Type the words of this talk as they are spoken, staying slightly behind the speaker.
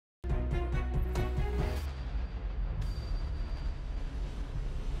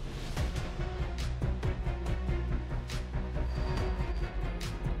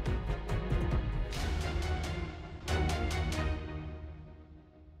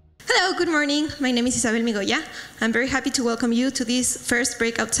Hello, good morning. My name is Isabel Migoya. I'm very happy to welcome you to this first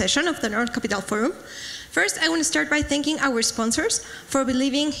breakout session of the North Capital Forum. First, I want to start by thanking our sponsors for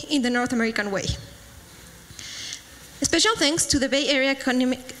believing in the North American way. Special thanks to the Bay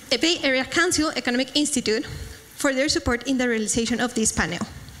Area Council Economic Institute for their support in the realization of this panel.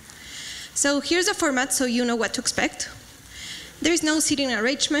 So here's the format so you know what to expect. There is no seating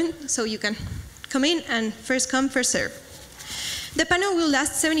arrangement, so you can come in and first come, first serve. The panel will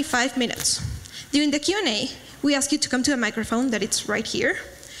last 75 minutes. During the Q&A, we ask you to come to a microphone that is right here,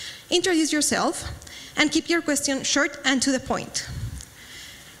 introduce yourself, and keep your question short and to the point.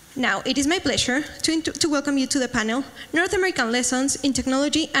 Now, it is my pleasure to welcome you to the panel, North American Lessons in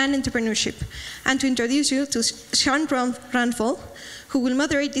Technology and Entrepreneurship, and to introduce you to Sean Randolph, who will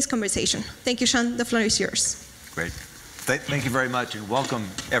moderate this conversation. Thank you, Sean. The floor is yours. Great. Thank you very much, and welcome,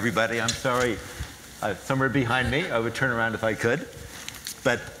 everybody. I'm sorry. Somewhere behind me, I would turn around if I could.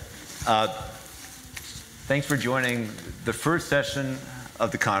 But thanks for joining the first session of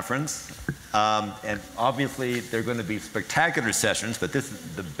the conference. And obviously, they're going to be spectacular sessions, but this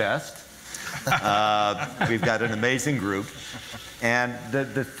is the best. We've got an amazing group. And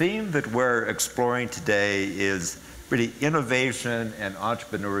the theme that we're exploring today is really innovation and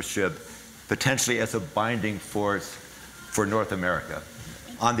entrepreneurship, potentially as a binding force for North America,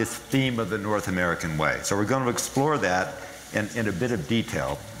 on this theme of the North American way. So we're going to explore that in a bit of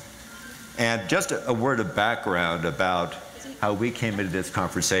detail. And just a word of background about how we came into this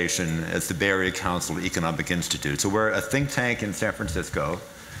conversation as the Bay Area Council Economic Institute. So we're a think tank in San Francisco.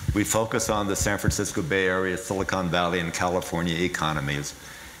 We focus on the San Francisco Bay Area, Silicon Valley, and California economies.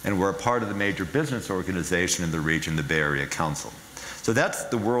 And we're a part of the major business organization in the region, the Bay Area Council. So that's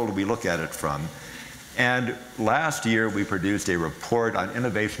the world we look at it from. And last year, we produced a report on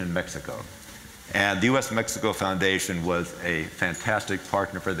innovation in Mexico. And the U.S.-Mexico Foundation was a fantastic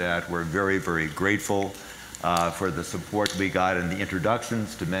partner for that. We're very, very grateful for the support we got in the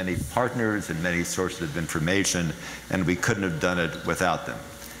introductions to many partners and many sources of information, and we couldn't have done it without them.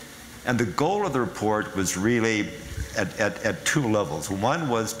 And the goal of the report was really at two levels. One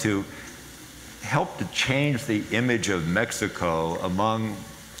was to help to change the image of Mexico among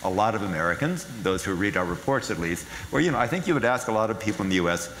a lot of Americans, those who read our reports at least, where, I think you would ask a lot of people in the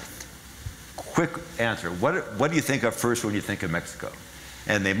U.S., quick answer, what do you think of first when you think of Mexico?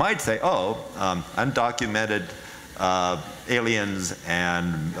 And they might say, undocumented aliens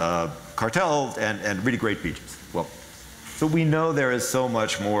and cartels and really great beaches. Well, so we know there is so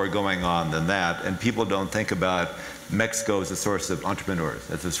much more going on than that, and people don't think about Mexico as a source of entrepreneurs,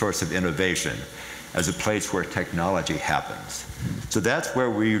 as a source of innovation, as a place where technology happens. So that's where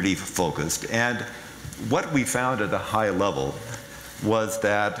we really focused. And what we found at a high level was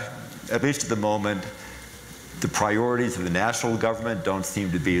that, at least at the moment, the priorities of the national government don't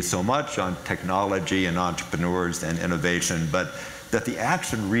seem to be so much on technology and entrepreneurs and innovation, but that the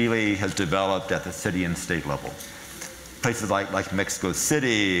action really has developed at the city and state level. Places like Mexico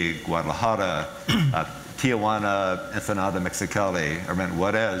City, Guadalajara, Tijuana, Ensenada, Mexicali,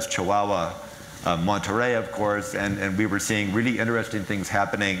 Juarez, Chihuahua, Monterrey, of course, and we were seeing really interesting things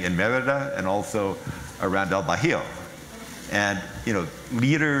happening in Mérida and also around El Bajío. And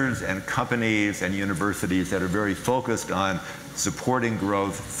leaders and companies and universities that are very focused on supporting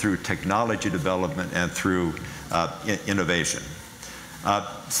growth through technology development and through innovation.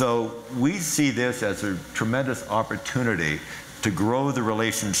 So we see this as a tremendous opportunity to grow the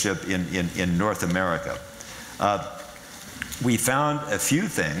relationship in North America. We found a few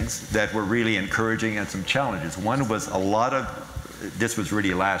things that were really encouraging and some challenges. One was this was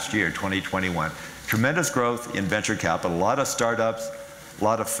really last year, 2021. Tremendous growth in venture capital, a lot of startups, a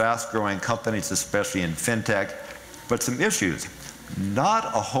lot of fast-growing companies, especially in fintech, but some issues. Not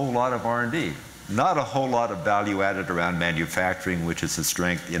a whole lot of R&D, not a whole lot of value added around manufacturing, which is a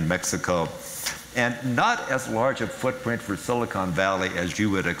strength in Mexico, and not as large a footprint for Silicon Valley as you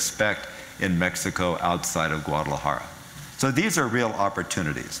would expect in Mexico outside of Guadalajara. So these are real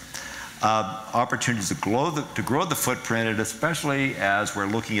opportunities. Opportunities to grow the footprint, and especially as we're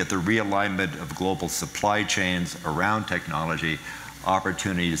looking at the realignment of global supply chains around technology,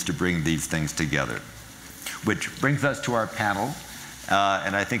 opportunities to bring these things together. Which brings us to our panel,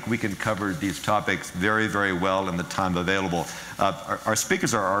 and I think we can cover these topics very, very well in the time available. Our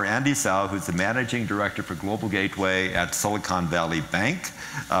speakers are Andy Tsao, who's the Managing Director for Global Gateway at Silicon Valley Bank,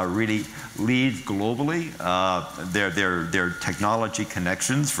 really leads globally their technology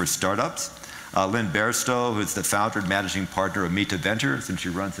connections for startups. Lynne Bairstow, who's the founder and managing partner of MITA Ventures, and she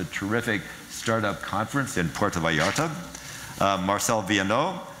runs a terrific startup conference in Puerto Vallarta. Marcel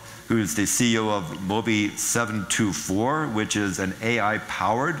Vienneau, who's the CEO of Mobi724, which is an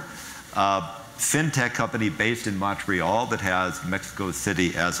AI-powered fintech company based in Montreal that has Mexico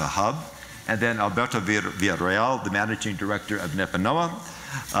City as a hub. And then Alberto Villarreal, the managing director of Nepanoa,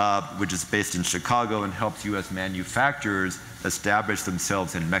 which is based in Chicago and helps U.S. manufacturers establish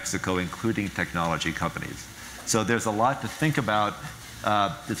themselves in Mexico, including technology companies. So there's a lot to think about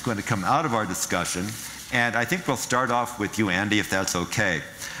that's going to come out of our discussion. And I think we'll start off with you, Andy, if that's okay.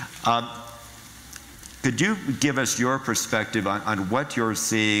 Could you give us your perspective on what you're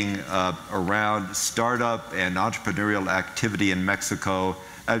seeing around startup and entrepreneurial activity in Mexico,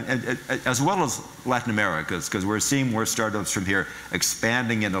 as well as Latin America, because we're seeing more startups from here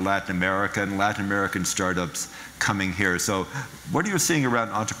expanding into Latin America and Latin American startups coming here. So what are you seeing around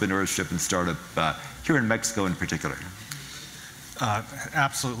entrepreneurship and startup here in Mexico in particular?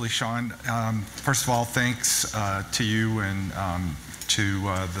 Absolutely, Sean. First of all, thanks to you and to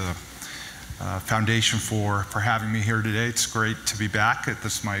the Foundation for having me here today. It's great to be back.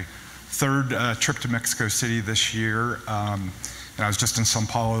 This is my third trip to Mexico City this year. And I was just in Sao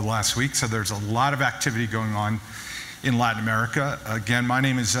Paulo last week, so there's a lot of activity going on in Latin America. Again, my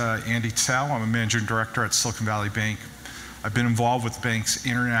name is Andy Tsao. I'm a managing director at Silicon Valley Bank. I've been involved with the bank's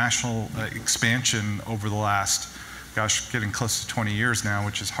international expansion over the last, gosh, getting close to 20 years now,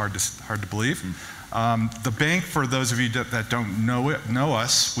 which is hard to believe. The bank, for those of you that don't know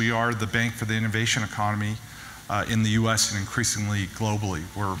us, we are the bank for the innovation economy in the US and increasingly globally.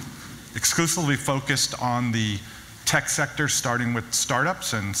 We're exclusively focused on the tech sector, starting with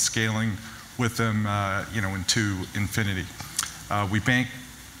startups and scaling with them into infinity. We bank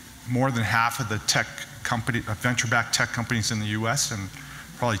more than half of the venture-backed tech companies in the US and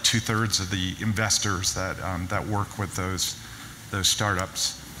probably 2/3 of the investors that work with those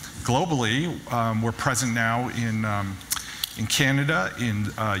startups. Globally, we're present now in Canada,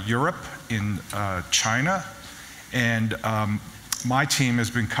 in Europe, in China, and my team has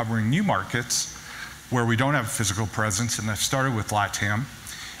been covering new markets where we don't have a physical presence, and that started with LATAM,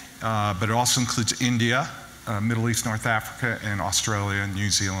 but it also includes India, Middle East, North Africa, and Australia and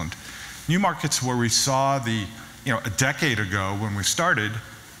New Zealand. New markets where we saw a decade ago when we started,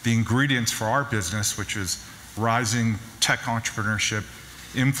 the ingredients for our business, which is rising tech entrepreneurship,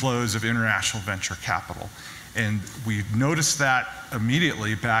 inflows of international venture capital. And we noticed that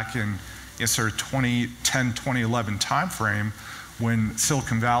immediately back in sort of 2010, 2011 timeframe when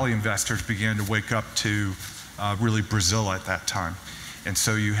Silicon Valley investors began to wake up to really Brazil at that time. And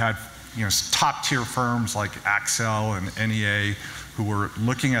so you had top tier firms like Axel and NEA who were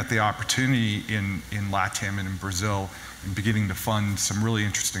looking at the opportunity in LATAM and in Brazil and beginning to fund some really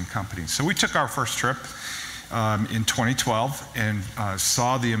interesting companies. So we took our first trip in 2012 and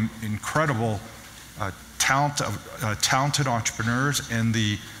saw the incredible talent of talented entrepreneurs and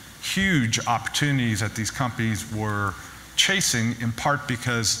the huge opportunities that these companies were chasing, in part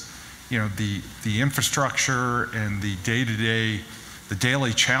because the infrastructure and the day-to-day, the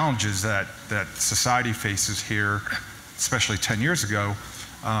daily challenges that society faces here, especially 10 years ago,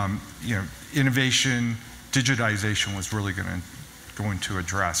 innovation, digitization was really going to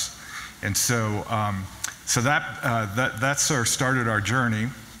address. And so that sort of started our journey.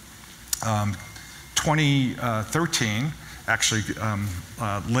 2013, actually,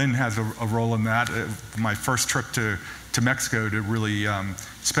 Lynne has a role in that. My first trip to Mexico to really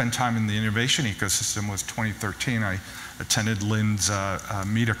spend time in the innovation ecosystem was 2013. I attended Lynne's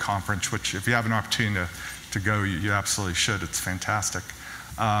MITA conference, which if you have an opportunity to go, you absolutely should. It's fantastic.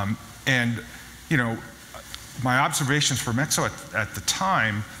 And my observations for Mexico at the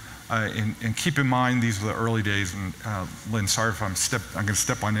time, and keep in mind these were the early days, and Lynne, sorry if I'm going to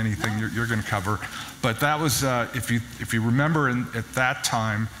step on anything you're going to cover, but that was, if you remember at that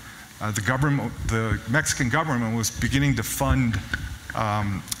time, the Mexican government was beginning to fund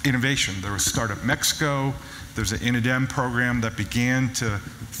innovation. There was Startup Mexico, there's an INADEM program that began to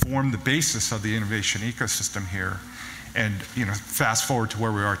form the basis of the innovation ecosystem here. And fast forward to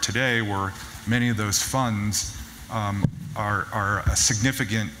where we are today, where many of those funds are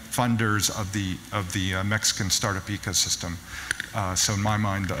significant funders of the Mexican startup ecosystem. So in my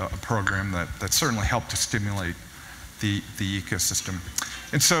mind, a program that certainly helped to stimulate the ecosystem.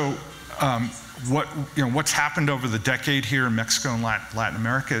 And so what's happened over the decade here in Mexico and Latin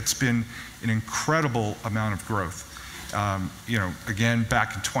America, it's been an incredible amount of growth. Again,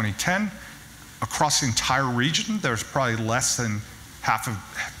 back in 2010, across the entire region, there's probably less than half of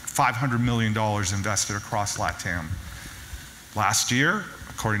 $500 million invested across LATAM. Last year,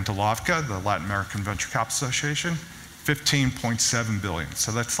 according to LAVCA, the Latin American Venture Capital Association, $15.7 billion.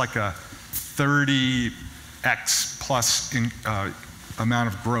 So that's like a 30x plus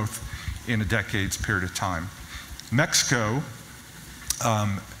amount of growth in a decade's period of time. Mexico,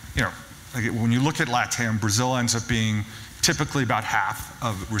 when you look at LATAM, Brazil ends up being typically about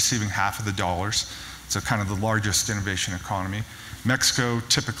receiving half of the dollars. So kind of the largest innovation economy. Mexico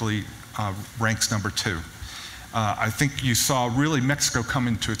typically ranks number 2. I think you saw really Mexico come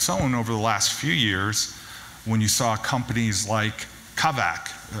into its own over the last few years when you saw companies like Kavak,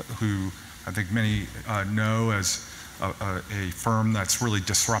 who I think many know as a firm that's really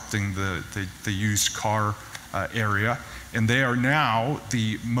disrupting the used car area. And they are now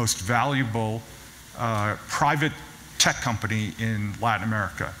the most valuable private tech company in Latin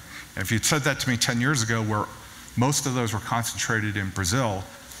America. And if you'd said that to me 10 years ago, where most of those were concentrated in Brazil,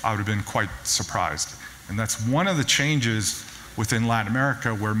 I would have been quite surprised. And that's one of the changes within Latin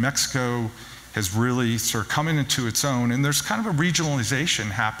America, where Mexico has really sort of coming into its own, and there's kind of a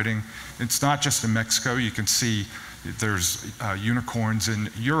regionalization happening. It's not just in Mexico. You can see there's unicorns in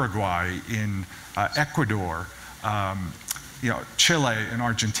Uruguay, in Ecuador, Chile and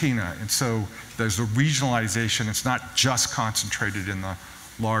Argentina. And so there's a regionalization. It's not just concentrated in the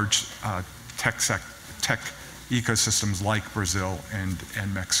large tech ecosystems like Brazil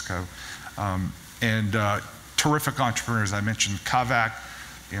and Mexico. Terrific entrepreneurs. I mentioned Kavak.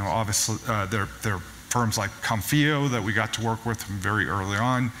 Obviously there are firms like Confio that we got to work with from very early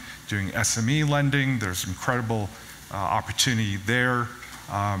on, doing SME lending. There's incredible opportunity there.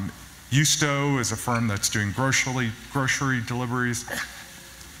 Usto is a firm that's doing grocery deliveries.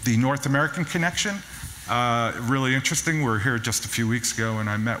 The North American connection, really interesting. We were here just a few weeks ago, and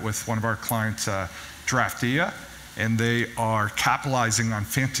I met with one of our clients, Draftia, and they are capitalizing on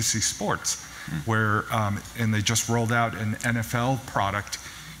fantasy sports, where and they just rolled out an NFL product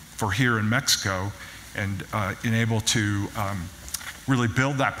for here in Mexico, and able to really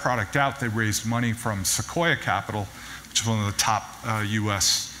build that product out. They raised money from Sequoia Capital, which is one of the top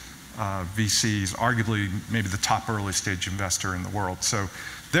U.S. VCs, arguably maybe the top early stage investor in the world. So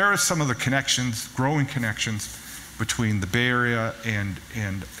there are some of the connections, growing connections between the Bay Area and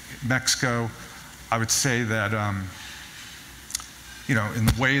Mexico. I would say that in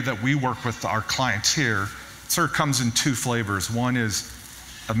the way that we work with our clients here, it sort of comes in 2 flavors. One is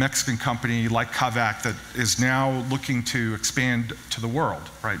a Mexican company like Kavak that is now looking to expand to the world,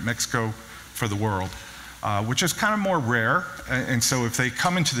 right? Mexico for the world, which is kind of more rare. And so if they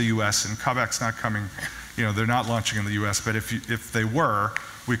come into the US, and Kavak's not coming, they're not launching in the US, but if they were,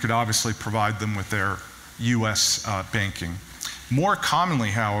 we could obviously provide them with their US banking. More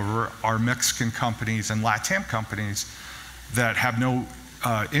commonly, however, are Mexican companies and LATAM companies that have no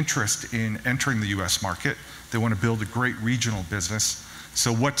interest in entering the US market. They want to build a great regional business.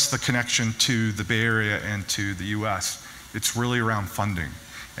 So what's the connection to the Bay Area and to the US? It's really around funding.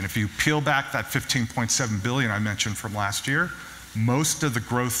 And if you peel back that $15.7 billion I mentioned from last year, most of the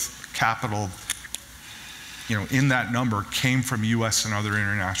growth capital in that number came from US and other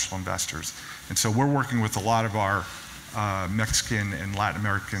international investors. And so we're working with a lot of our Mexican and Latin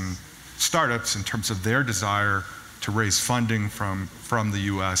American startups in terms of their desire to raise funding from the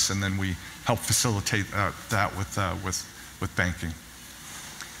US, and then we help facilitate that with banking.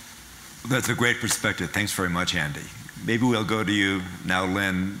 That's a great perspective. Thanks very much, Andy. Maybe we'll go to you now,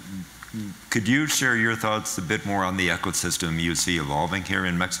 Lynne. Could you share your thoughts a bit more on the ecosystem you see evolving here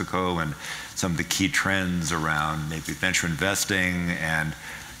in Mexico and some of the key trends around maybe venture investing and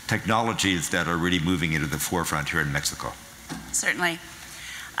technologies that are really moving into the forefront here in Mexico? Certainly.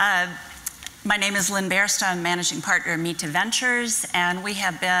 My name is Lynne Bairstow. I'm managing partner of MITA Ventures, and we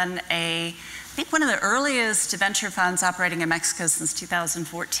have been I think one of the earliest venture funds operating in Mexico since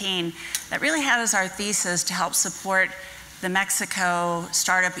 2014 that really had as our thesis to help support the Mexico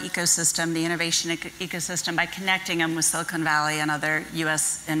startup ecosystem, the innovation ecosystem, by connecting them with Silicon Valley and other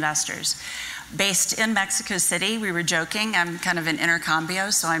US investors. Based in Mexico City, we were joking, I'm kind of an intercambio,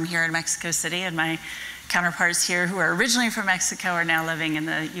 so I'm here in Mexico City, and my counterparts here who are originally from Mexico are now living in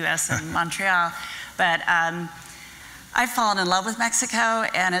the US and Montreal. But I've fallen in love with Mexico,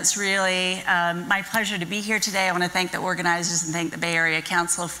 and it's really my pleasure to be here today. I want to thank the organizers and thank the Bay Area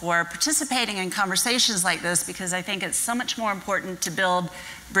Council for participating in conversations like this, because I think it's so much more important to build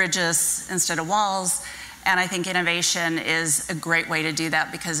bridges instead of walls. And I think innovation is a great way to do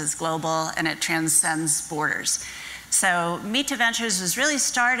that because it's global and it transcends borders. So MITA Ventures was really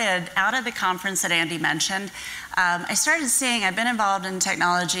started out of the conference that Andy mentioned. I started seeing, I've been involved in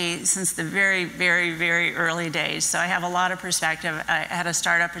technology since the very, very, very early days. So I have a lot of perspective. I had a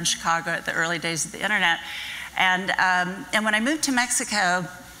startup in Chicago at the early days of the internet. And when I moved to Mexico,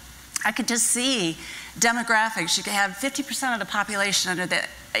 I could just see demographics. You could have 50% of the population under the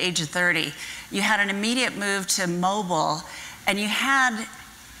age of 30. You had an immediate move to mobile. And you had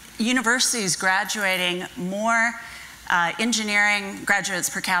universities graduating more engineering graduates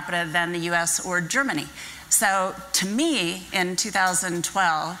per capita than the US or Germany. So to me, in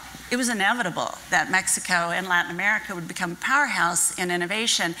 2012, it was inevitable that Mexico and Latin America would become a powerhouse in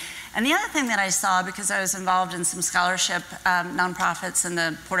innovation. And the other thing that I saw, because I was involved in some scholarship nonprofits in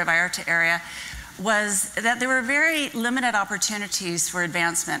the Puerto Vallarta area, was that there were very limited opportunities for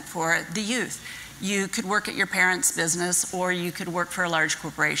advancement for the youth. You could work at your parents' business, or you could work for a large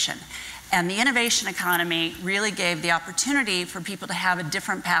corporation. And the innovation economy really gave the opportunity for people to have a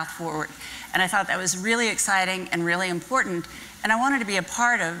different path forward. And I thought that was really exciting and really important, and I wanted to be a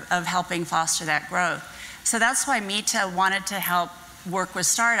part of helping foster that growth. So that's why MITA wanted to help work with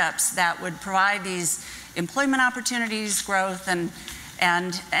startups that would provide these employment opportunities, growth, and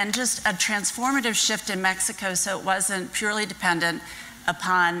just a transformative shift in Mexico, so it wasn't purely dependent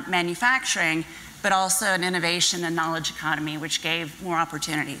upon manufacturing, but also an innovation and knowledge economy, which gave more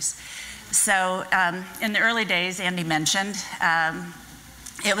opportunities. So in the early days, Andy mentioned,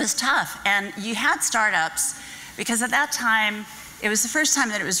 it was tough. And you had startups, because at that time, it was the first time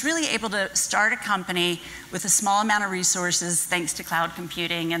that it was really able to start a company with a small amount of resources, thanks to cloud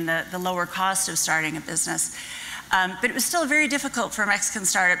computing and the lower cost of starting a business. But it was still very difficult for a Mexican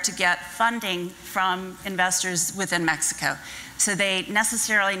startup to get funding from investors within Mexico. So they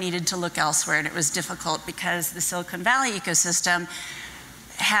necessarily needed to look elsewhere, and it was difficult because the Silicon Valley ecosystem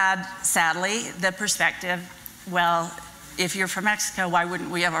had, sadly, the perspective, well, if you're from Mexico, why wouldn't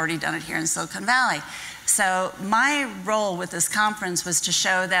we have already done it here in Silicon Valley? So my role with this conference was to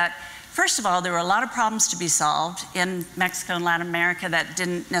show that, first of all, there were a lot of problems to be solved in Mexico and Latin America that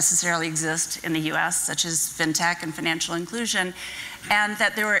didn't necessarily exist in the US, such as fintech and financial inclusion, and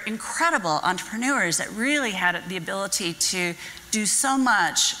that there were incredible entrepreneurs that really had the ability to do so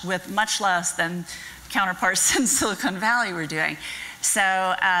much with much less than counterparts in Silicon Valley were doing.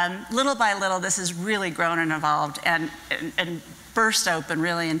 So little by little, this has really grown and evolved and burst open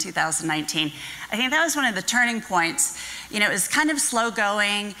really in 2019. I think that was one of the turning points. You know, it was kind of slow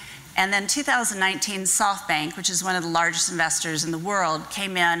going, and then 2019, SoftBank, which is one of the largest investors in the world,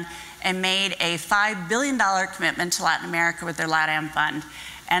 came in and made a $5 billion commitment to Latin America with their LATAM fund.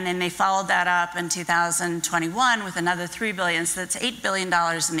 And then they followed that up in 2021 with another $3 billion, so that's $8 billion in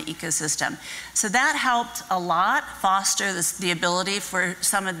the ecosystem. So that helped a lot foster the ability for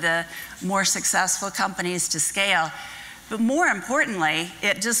some of the more successful companies to scale. But more importantly,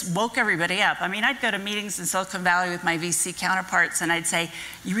 it just woke everybody up. I mean, I'd go to meetings in Silicon Valley with my VC counterparts, and I'd say,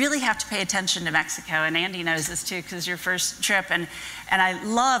 you really have to pay attention to Mexico. And Andy knows this too, because your first trip. And I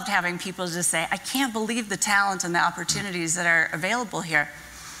loved having people just say, I can't believe the talent and the opportunities that are available here.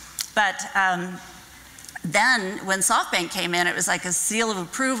 But then when SoftBank came in, it was like a seal of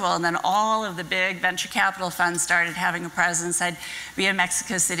approval, and then all of the big venture capital funds started having a presence. I'd be in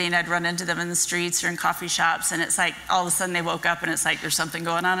Mexico City and I'd run into them in the streets or in coffee shops, and it's like all of a sudden they woke up and it's like there's something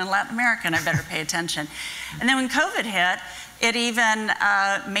going on in Latin America and I better pay attention. And then when COVID hit, it even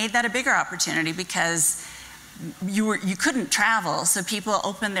made that a bigger opportunity, because you couldn't travel, so people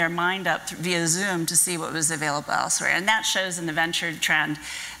opened their mind up via Zoom to see what was available elsewhere, and that shows in the venture trend.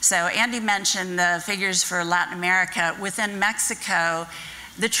 So Andy mentioned the figures for Latin America. Within Mexico,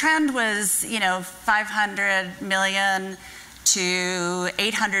 the trend was, you know, 500 million to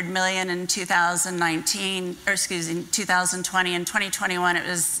 800 million in 2019, or excuse me, 2020. In 2021, it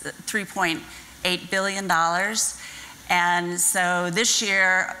was $3.8 billion. And so this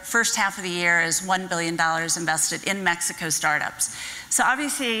year, first half of the year, is $1 billion invested in Mexico startups. So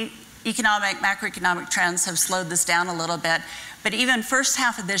obviously, macroeconomic trends have slowed this down a little bit. But even first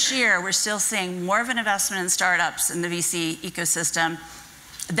half of this year, we're still seeing more of an investment in startups in the VC ecosystem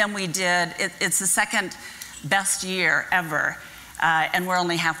than we did. It's the second best year ever, and we're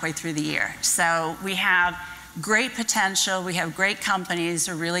only halfway through the year. So we have great potential. We have great companies.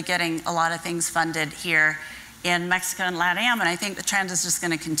 We're really getting a lot of things funded here in Mexico and LATAM, and I think the trend is just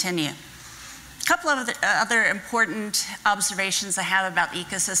going to continue. A couple of other important observations I have about the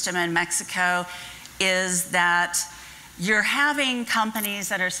ecosystem in Mexico is that you're having companies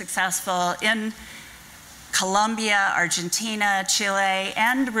that are successful in Colombia, Argentina, Chile,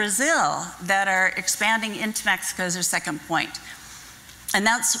 and Brazil that are expanding into Mexico as their second point. And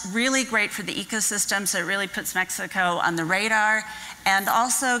that's really great for the ecosystem, so it really puts Mexico on the radar, and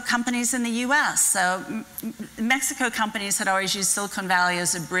also companies in the US. So Mexico companies had always used Silicon Valley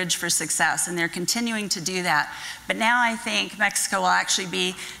as a bridge for success, and they're continuing to do that. But now I think Mexico will actually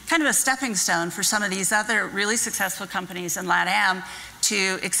be kind of a stepping stone for some of these other really successful companies in LATAM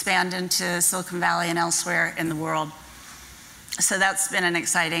to expand into Silicon Valley and elsewhere in the world. So that's been an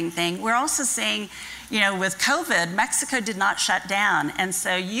exciting thing. We're also seeing, with COVID, Mexico did not shut down. And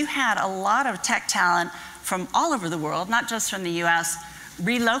so you had a lot of tech talent from all over the world, not just from the US,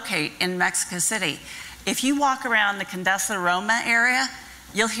 relocate in Mexico City. If you walk around the Condesa Roma area,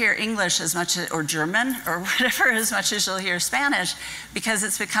 you'll hear English as much as, or German or whatever, as much as you'll hear Spanish, because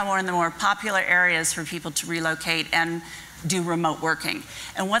it's become one of the more popular areas for people to relocate and do remote working.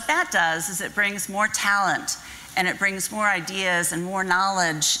 And what that does is it brings more talent and it brings more ideas and more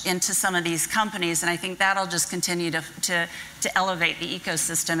knowledge into some of these companies, and I think that'll just continue to elevate the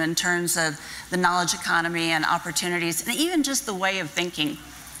ecosystem in terms of the knowledge economy and opportunities, and even just the way of thinking.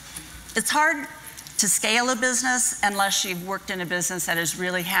 It's hard to scale a business unless you've worked in a business that has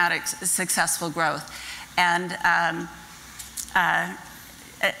really had successful growth. And I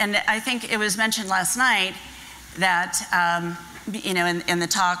think it was mentioned last night that, in the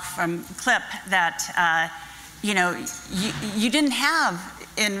talk from Clip, that you didn't have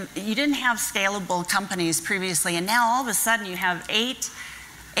scalable companies previously, and now all of a sudden you have eight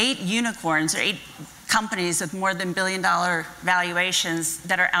unicorns, or 8 companies with more than $1 billion valuations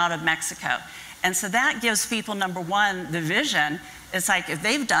that are out of Mexico. And so that gives people, number one, the vision. It's like, if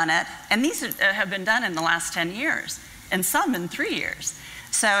they've done it, and these have been done in the last 10 years, and some in 3 years.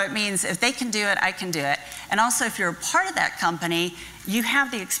 So it means if they can do it, I can do it. And also, if you're a part of that company, you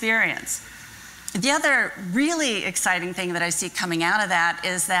have the experience. The other really exciting thing that I see coming out of that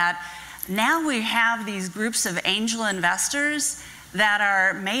is that now we have these groups of angel investors that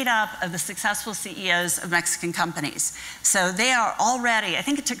are made up of the successful CEOs of Mexican companies. So they are already, I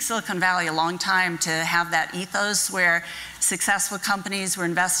think it took Silicon Valley a long time to have that ethos where successful companies were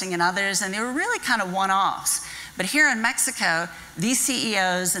investing in others, and they were really kind of one-offs. But here in Mexico, these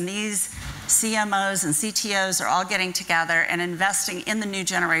CEOs and these CMOs and CTOs are all getting together and investing in the new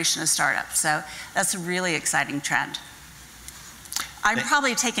generation of startups. So that's a really exciting trend. I'm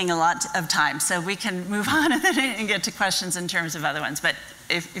probably taking a lot of time, so we can move on and get to questions in terms of other ones. But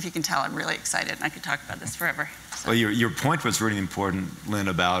if you can tell, I'm really excited, and I could talk about this forever. So. Well, your point was really important, Lynne,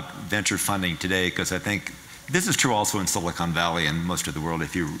 about venture funding today, because I think this is true also in Silicon Valley and most of the world.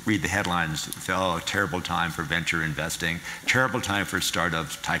 If you read the headlines, it's, oh, terrible time for venture investing, terrible time for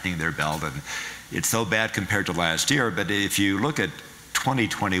startups tightening their belt, and it's so bad compared to last year. But if you look at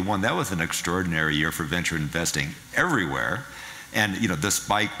 2021, that was an extraordinary year for venture investing everywhere. And the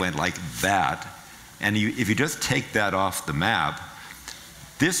spike went like that. And if you just take that off the map,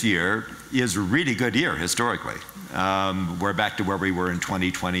 this year is a really good year historically. We're back to where we were in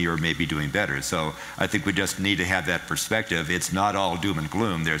 2020, or maybe doing better. So I think we just need to have that perspective. It's not all doom and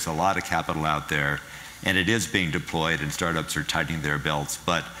gloom. There's a lot of capital out there, and it is being deployed, and startups are tightening their belts.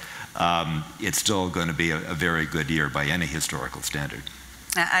 But it's still going to be a very good year by any historical standard.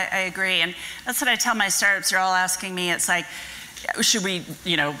 I agree, and that's what I tell my startups. They're all asking me, it's like, should we,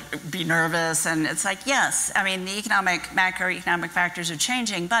 be nervous? And it's like, yes. I mean, the macroeconomic factors are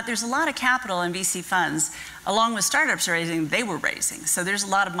changing, but there's a lot of capital in VC funds, along with startups raising, they were raising. So there's a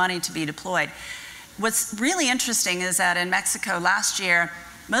lot of money to be deployed. What's really interesting is that in Mexico last year,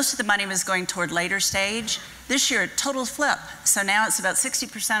 most of the money was going toward later stage. This year, total flip. So now it's about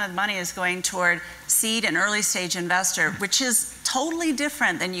 60% of the money is going toward seed and early stage investor, which is totally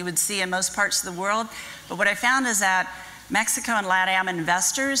different than you would see in most parts of the world. But what I found is that Mexico and LATAM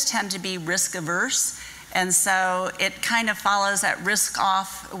investors tend to be risk averse, and so it kind of follows that risk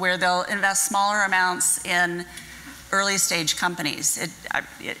off where they'll invest smaller amounts in early stage companies.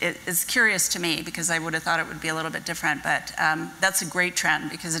 It's curious to me, because I would have thought it would be a little bit different, but that's a great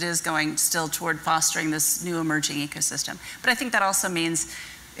trend, because it is going still toward fostering this new emerging ecosystem. But I think that also means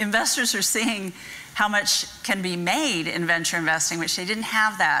investors are seeing how much can be made in venture investing, which they didn't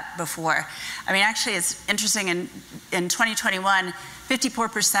have that before. I mean, actually, it's interesting, in 2021,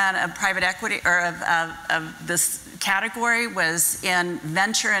 54% of private equity, or of this category, was in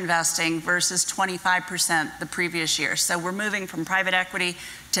venture investing versus 25% the previous year. So we're moving from private equity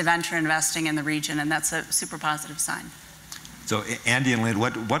to venture investing in the region, and that's a super positive sign. So Andy and Lynne,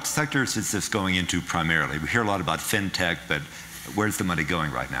 what sectors is this going into primarily? We hear a lot about fintech, but where's the money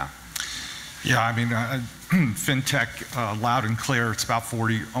going right now? Yeah, I mean, fintech, loud and clear, it's about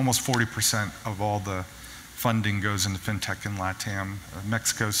almost 40% of all the funding goes into fintech in LATAM.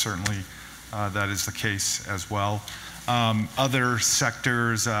 Mexico, certainly, that is the case as well. Other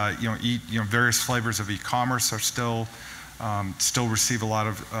sectors, various flavors of e-commerce are still receive a lot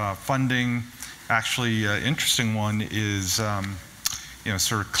of funding. Actually, interesting one is,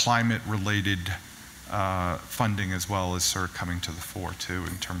 sort of climate-related funding as well is sort of coming to the fore too,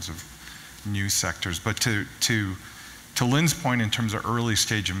 in terms of new sectors. But to Lynne's point, in terms of early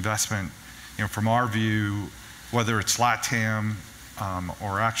stage investment, from our view, whether it's LATAM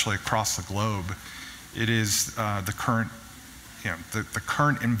or actually across the globe, it is the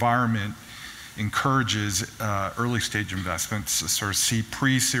current environment encourages early stage investments, sort of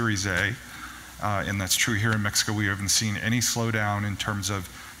pre-Series A, and that's true here in Mexico. We haven't seen any slowdown in terms of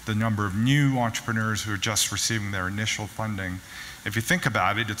the number of new entrepreneurs who are just receiving their initial funding. If you think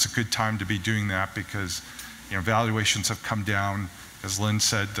about it, it's a good time to be doing that because valuations have come down. As Lynne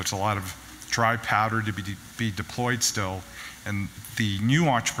said, there's a lot of dry powder to be deployed still, and the new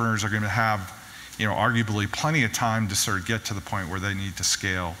entrepreneurs are going to have arguably plenty of time to sort of get to the point where they need to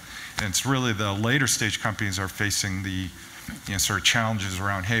scale. And it's really the later stage companies are facing the sort of challenges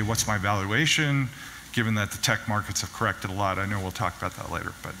around, hey, what's my valuation? Given that the tech markets have corrected a lot. I know we'll talk about that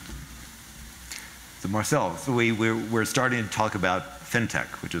later. But so Marcel, so we're starting to talk about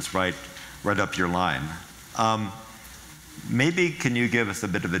fintech, which is right up your line. Maybe can you give us a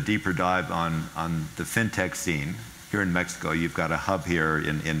bit of a deeper dive on the fintech scene here in Mexico? You've got a hub here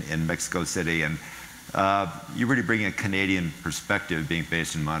in Mexico City, and you really bring a Canadian perspective, being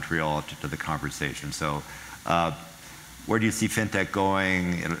based in Montreal, to the conversation. So where do you see fintech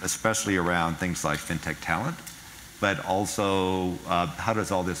going, especially around things like fintech talent, but also how does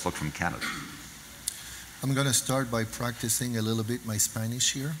all this look from Canada? I'm going to start by practicing a little bit my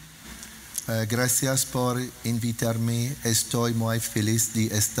Spanish here. Gracias por invitarme. Estoy muy feliz de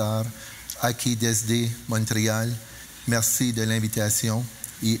estar aquí desde Montreal. Merci de la invitación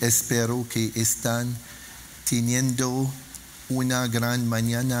y espero que están teniendo una gran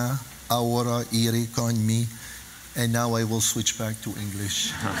mañana. Ahora iré con mi, and now I will switch back to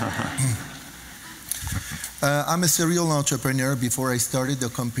English. I'm a serial entrepreneur. Before I started the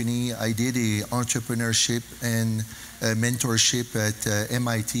company, I did a entrepreneurship and mentorship at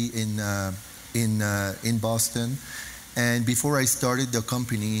MIT in Boston. And before I started the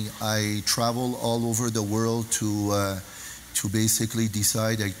company, I traveled all over the world to basically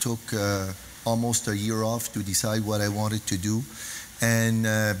decide. I took almost a year off to decide what I wanted to do. And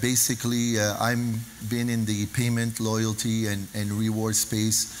basically, I've been in the payment, loyalty, and reward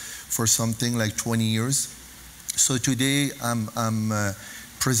space for something like 20 years. So today, I'm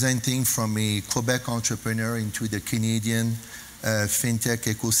presenting from a Quebec entrepreneur into the Canadian fintech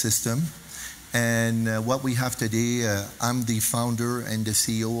ecosystem. And what we have today, I'm the founder and the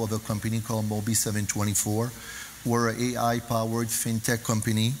CEO of a company called Mobi724. We're an AI-powered fintech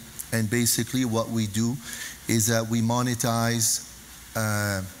company. And basically what we do is that we monetize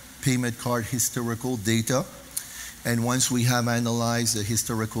payment card historical data. And once we have analyzed the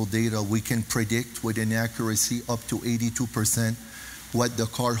historical data, we can predict with an accuracy up to 82% what the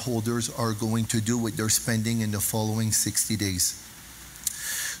card holders are going to do with their spending in the following 60 days.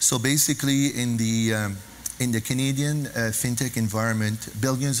 So basically, in the Canadian fintech environment,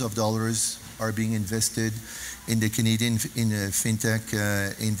 billions of dollars are being invested in the Canadian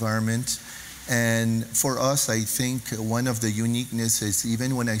fintech environment. And for us, I think one of the uniqueness is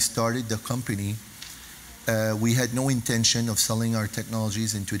even when I started the company, we had no intention of selling our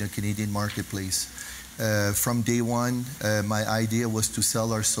technologies into the Canadian marketplace. From day one, my idea was to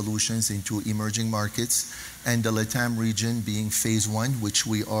sell our solutions into emerging markets, and the LATAM region being phase one, which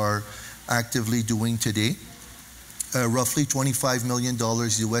we are actively doing today. Roughly $25 million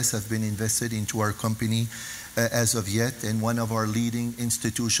US have been invested into our company as of yet, and one of our leading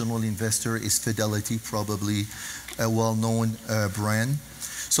institutional investor is Fidelity, probably a well-known brand.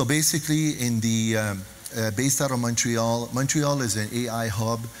 So basically, based out of Montreal, Montreal is an AI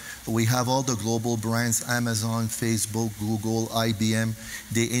hub. We have all the global brands, Amazon, Facebook, Google, IBM.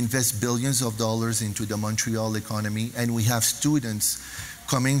 They invest billions of dollars into the Montreal economy, and we have students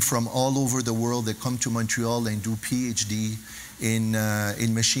coming from all over the world that come to Montreal and do PhD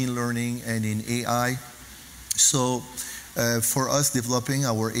in machine learning and in AI. So for us, developing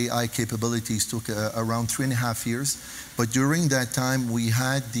our AI capabilities took around 3.5 years. But during that time, we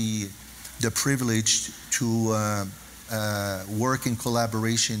had the privilege to work in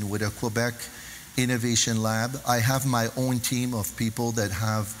collaboration with a Quebec innovation lab. I have my own team of people that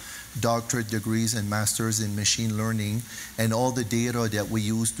have doctorate degrees and masters in machine learning, and all the data that we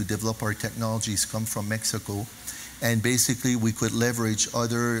use to develop our technologies come from Mexico. And basically, we could leverage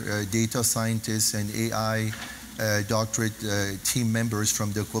other data scientists and AI doctorate team members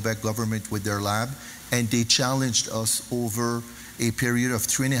from the Quebec government with their lab, and they challenged us over a period of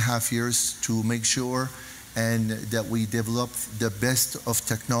 3.5 years to make sure and that we developed the best of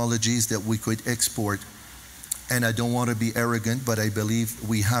technologies that we could export. And I don't want to be arrogant, but I believe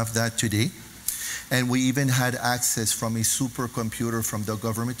we have that today. And we even had access from a supercomputer from the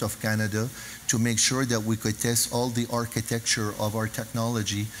government of Canada to make sure that we could test all the architecture of our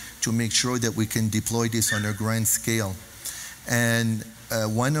technology to make sure that we can deploy this on a grand scale. And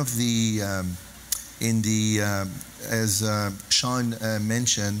one of the in the, as Sean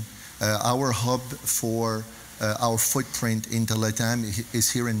mentioned, our hub for our footprint into LATAM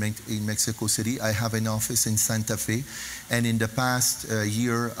is here in Mexico City. I have an office in Santa Fe, and in the past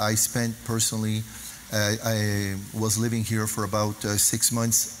year, I spent personally, I was living here for about 6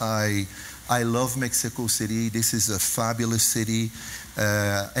 months. I love Mexico City. This is a fabulous city,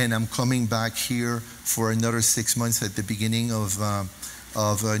 and I'm coming back here for another 6 months at the beginning of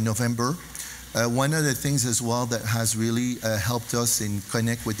November. One of the things as well that has really helped us in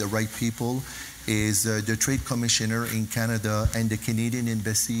connect with the right people is the Trade Commissioner in Canada and the Canadian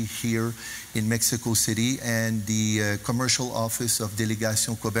Embassy here in Mexico City, and the Commercial Office of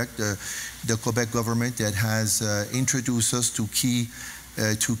Délégation Quebec, the Quebec government that has introduced us to key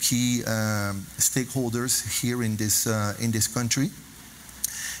stakeholders here in this country.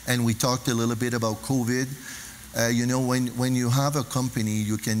 And we talked a little bit about COVID. You know, when you have a company,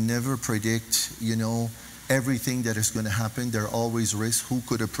 you can never predict, you know, everything that is going to happen. There are always risks. Who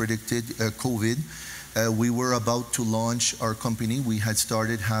could have predicted COVID? We were about to launch our company. We had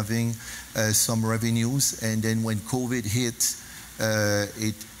started having some revenues, and then when COVID hit,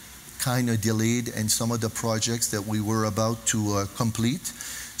 it kind of delayed and some of the projects that we were about to complete.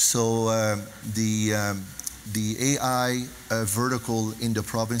 So the AI vertical in the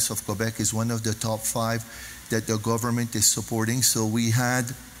province of Quebec is one of the top 5 that the government is supporting. So we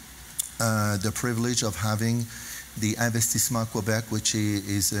had the privilege of having the Investissement Québec, which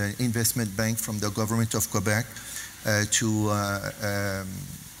is an investment bank from the government of Quebec, to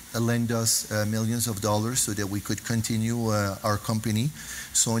lend us millions of dollars so that we could continue our company.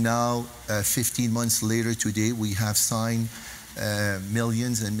 So now, 15 months later today, we have signed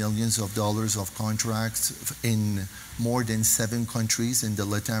millions and millions of dollars of contracts in more than 7 countries in the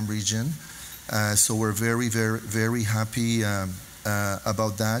LATAM region. So we're very, very, very happy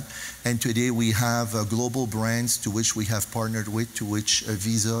about that. And today we have global brands to which we have partnered with, to which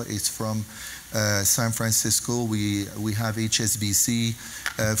Visa is from San Francisco. We have HSBC.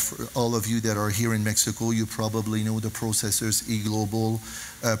 For all of you that are here in Mexico, you probably know the processors, eGlobal,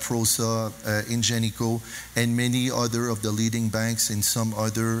 Prosa, Ingenico, and many other of the leading banks in some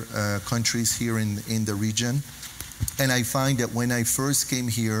other countries here in the region. And I find that when I first came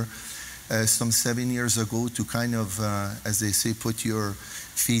here, some 7 years ago, to kind of, as they say, put your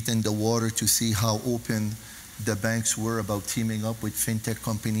feet in the water to see how open the banks were about teaming up with fintech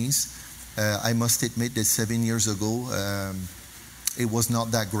companies. I must admit that 7 years ago, it was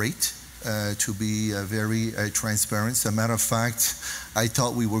not that great, to be very transparent. As a matter of fact, I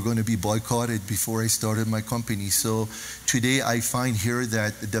thought we were going to be boycotted before I started my company. So today I find here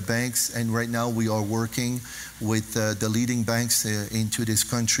that the banks, and right now we are working with the leading banks into this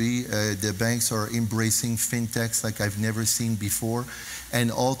country. The banks are embracing fintechs like I've never seen before,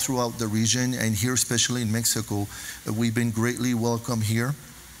 and all throughout the region, and here especially in Mexico, we've been greatly welcomed here.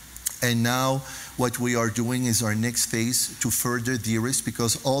 And now what we are doing is our next phase to further de-risk,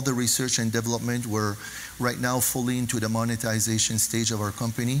 because all the research and development we're right now fully into the monetization stage of our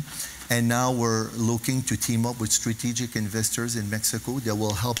company. And now we're looking to team up with strategic investors in Mexico that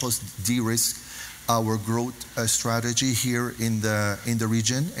will help us de-risk our growth strategy here in the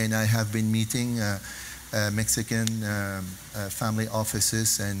region. And I have been meeting Mexican family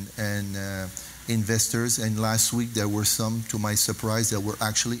offices and investors, and last week there were some, to my surprise, that were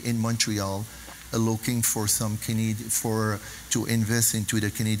actually in Montreal looking for some to invest into the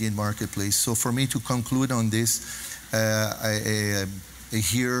Canadian marketplace. So for me to conclude on this,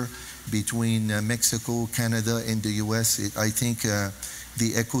 here between Mexico, Canada, and the US, I think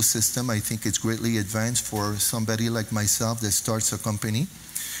the ecosystem, I think it's greatly advanced for somebody like myself that starts a company.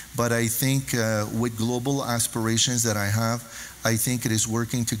 But I think with global aspirations that I have, I think it is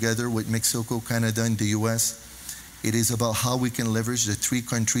working together with Mexico, Canada, and the US. It is about how we can leverage the 3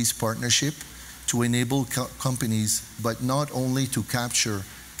 countries' partnership to enable companies, but not only to capture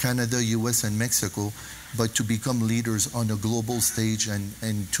Canada, US, and Mexico, but to become leaders on a global stage.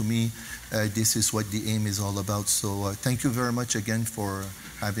 And to me, this is what the aim is all about. So thank you very much again for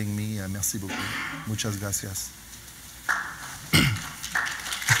having me. Merci beaucoup. Muchas gracias.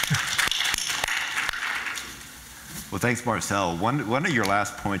 Well, thanks, Marcel. One of your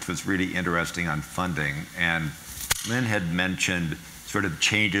last points was really interesting on funding, and Lynne had mentioned sort of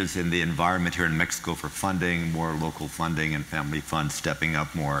changes in the environment here in Mexico for funding, more local funding and family funds stepping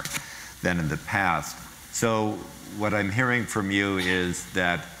up more than in the past. So what I'm hearing from you is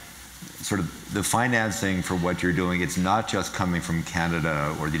that sort of the financing for what you're doing, it's not just coming from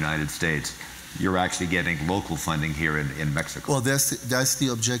Canada or the United States. You're actually getting local funding here in Mexico. Well, that's the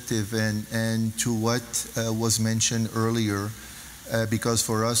objective, and to what was mentioned earlier, because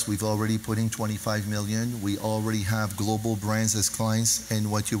for us, we've already put in 25 million. We already have global brands as clients.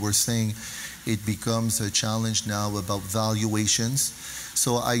 And what you were saying, it becomes a challenge now about valuations.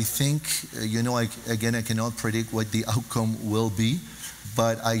 So I think, again, I cannot predict what the outcome will be,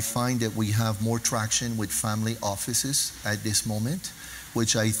 but I find that we have more traction with family offices at this moment,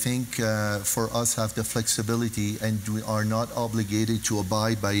 which I think for us have the flexibility, and we are not obligated to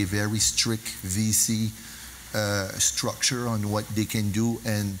abide by a very strict VC structure on what they can do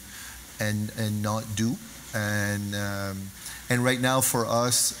and not do. And right now for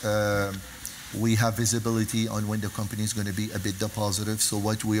us, we have visibility on when the company is going to be EBITDA positive. So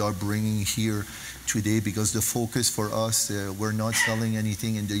what we are bringing here today, because the focus for us, we're not selling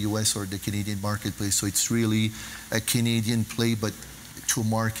anything in the US or the Canadian marketplace. So it's really a Canadian play, but to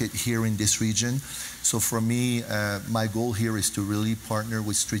market here in this region. So for me, my goal here is to really partner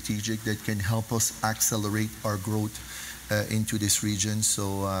with strategic that can help us accelerate our growth into this region.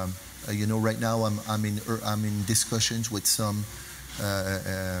 So right now I'm in discussions with some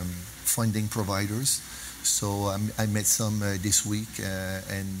funding providers. So I met some this week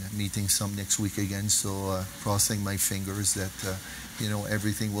and meeting some next week again. So crossing my fingers that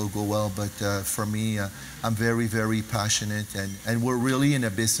everything will go well. But for me, I'm very, very passionate, and we're really in a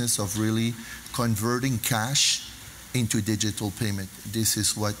business of really converting cash into digital payment. This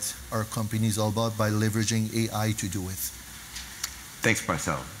is what our company is all about, by leveraging AI to do it. Thanks,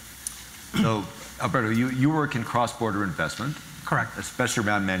 Marcel. So, Alberto, you work in cross-border investment. Correct. Especially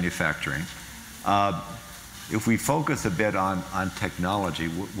around manufacturing. If we focus a bit on technology,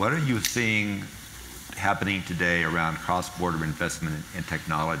 what are you seeing happening today around cross-border investment in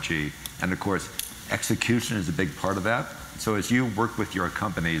technology? And of course, execution is a big part of that. So as you work with your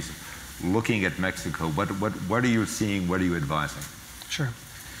companies looking at Mexico, what are you seeing? What are you advising? Sure.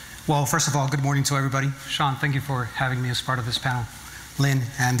 Well, first of all, good morning to everybody. Sean, thank you for having me as part of this panel. Lynne,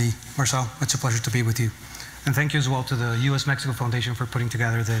 Andy, Marcel, it's a pleasure to be with you. And thank you as well to the U.S.-Mexico Foundation for putting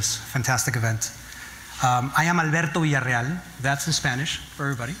together this fantastic event. I am Alberto Villarreal. That's in Spanish for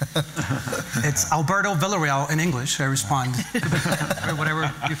everybody. It's Alberto Villarreal in English. I respond or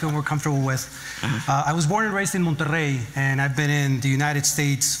whatever you feel more comfortable with. I was born and raised in Monterrey, and I've been in the United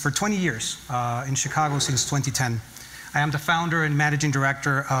States for 20 years, in Chicago since 2010. I am the founder and managing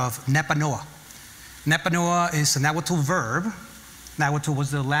director of Nepanoa. Nepanoa is a Nahuatl verb. Nahuatl was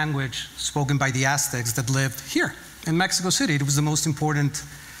the language spoken by the Aztecs that lived here in Mexico City. It was the most important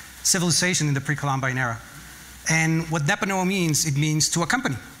civilization in the pre-Columbian era. And what Nepanoa means, it means to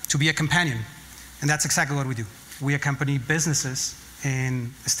accompany, to be a companion. And that's exactly what we do. We accompany businesses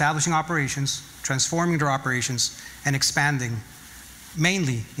in establishing operations, transforming their operations, and expanding,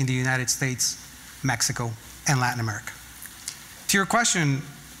 mainly in the United States, Mexico, and Latin America. To your question,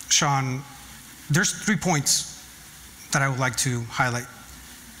 Sean, there's 3 points that I would like to highlight.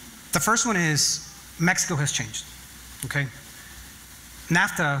 The first one is Mexico has changed, okay?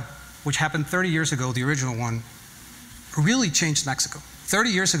 NAFTA, which happened 30 years ago, the original one, really changed Mexico. 30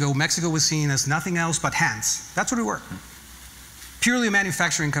 years ago, Mexico was seen as nothing else but hands. That's what we were. Purely a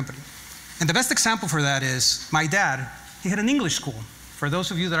manufacturing company. And the best example for that is my dad. He had an English school. For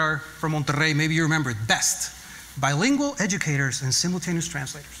those of you that are from Monterrey, maybe you remember it best. Bilingual educators and simultaneous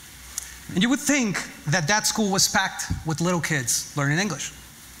translators. And you would think that that school was packed with little kids learning English.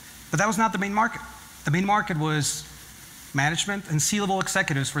 But that was not the main market. The main market was management and C-level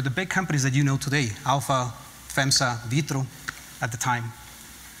executives for the big companies that you know today, Alpha, FEMSA, Vitro at the time.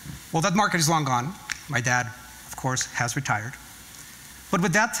 Well, that market is long gone. My dad, of course, has retired. But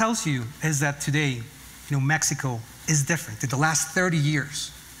what that tells you is that today, Mexico is different. In the last 30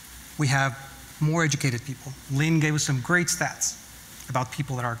 years, we have more educated people. Lynne gave us some great stats about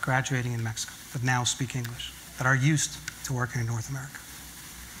people that are graduating in Mexico, that now speak English, that are used to working in North America.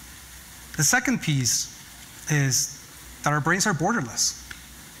 The second piece is that our brains are borderless.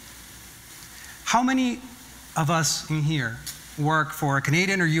 How many of us in here work for a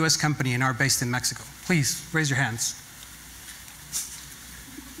Canadian or US company and are based in Mexico? Please raise your hands.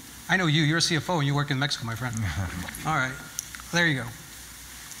 I know you're a CFO and you work in Mexico, my friend. All right, there you go.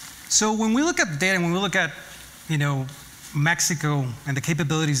 So when we look at the data, when we look at Mexico and the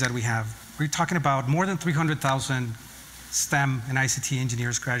capabilities that we have, we're talking about more than 300,000 STEM and ICT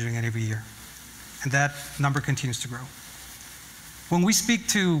engineers graduating every year. And that number continues to grow. When we speak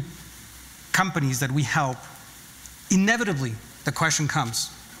to companies that we help, inevitably the question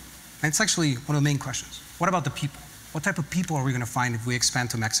comes, and it's actually one of the main questions, what about the people? What type of people are we going to find if we expand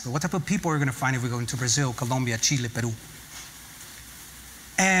to Mexico? What type of people are we going to find if we go into Brazil, Colombia, Chile, Peru?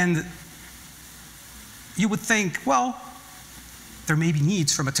 And you would think, well, there may be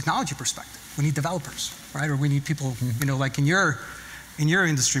needs from a technology perspective. We need developers, right? Or we need people, like in your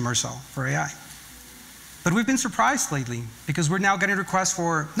industry, Marcel, for AI. But we've been surprised lately because we're now getting requests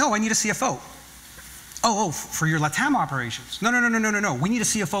for, no, I need a CFO. Oh, for your LATAM operations. No. We need a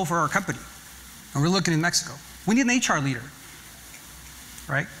CFO for our company. And we're looking in Mexico. We need an HR leader,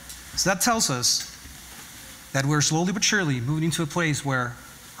 right? So that tells us that we're slowly but surely moving into a place where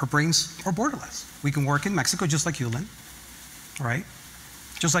our brains are borderless. We can work in Mexico just like you, Lynne, right?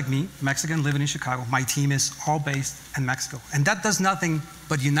 Just like me, Mexican, living in Chicago. My team is all based in Mexico. And that does nothing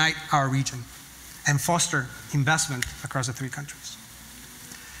but unite our region and foster investment across the three countries.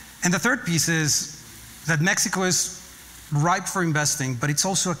 And the third piece is that Mexico is ripe for investing, but it's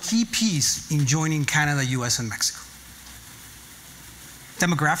also a key piece in joining Canada, US, and Mexico.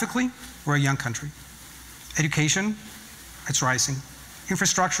 Demographically, we're a young country. Education, it's rising.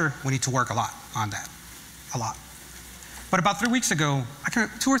 Infrastructure, we need to work a lot on that, a lot. But about 3 weeks ago,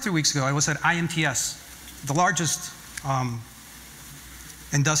 2 or 3 weeks ago, I was at IMTS, the largest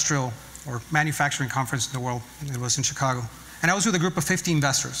industrial or manufacturing conference in the world. It was in Chicago. And I was with a group of 50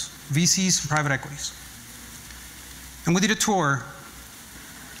 investors, VCs and private equities. And we did a tour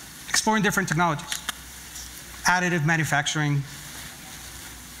exploring different technologies, additive manufacturing,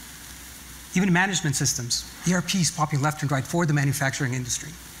 even management systems, ERPs popping left and right for the manufacturing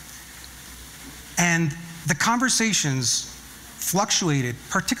industry. And the conversations fluctuated,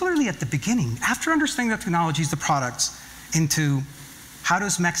 particularly at the beginning, after understanding the technologies, the products, into how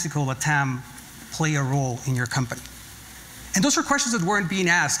does Mexico, LATAM, play a role in your company? And those are questions that weren't being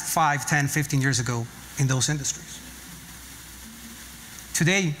asked 5, 10, 15 years ago in those industries.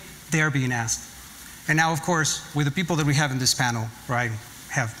 Today, they are being asked. And now, of course, with the people that we have in this panel, right, we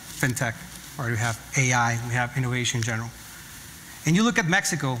have fintech, or we have AI, we have innovation in general. And you look at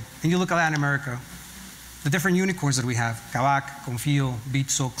Mexico, and you look at Latin America, the different unicorns that we have, Kavak, Confio,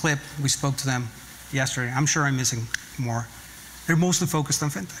 Bitso, Clip, we spoke to them yesterday. I'm sure I'm missing more. They're mostly focused on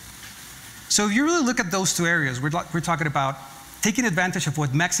fintech. So if you really look at those two areas, we're talking about taking advantage of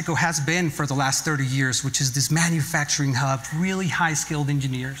what Mexico has been for the last 30 years, which is this manufacturing hub, really high-skilled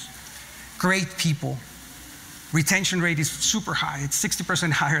engineers, great people. Retention rate is super high. It's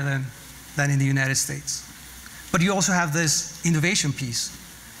 60% higher than in the United States. But you also have this innovation piece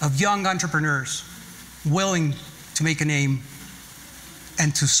of young entrepreneurs willing to make a name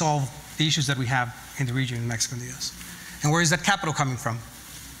and to solve the issues that we have in the region in Mexico and the US. And where is that capital coming from?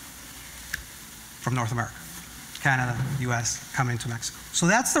 From North America. Canada, US, coming to Mexico. So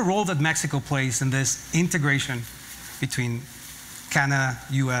that's the role that Mexico plays in this integration between Canada,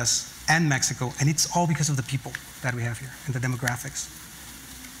 US, and Mexico, and it's all because of the people that we have here and the demographics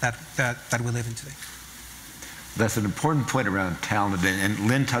that we live in today. That's an important point around talent, and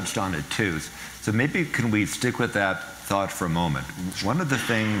Lynne touched on it too. So maybe can we stick with that thought for a moment? One of the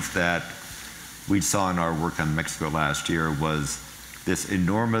things that we saw in our work on Mexico last year was this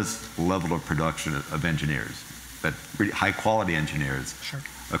enormous level of production of engineers, but really high-quality engineers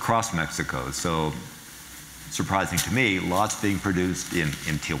across Mexico. So surprising to me, lots being produced in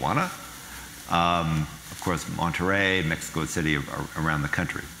Tijuana, of course, Monterrey, Mexico City, around the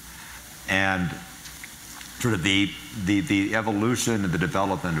country. And sort of the evolution and the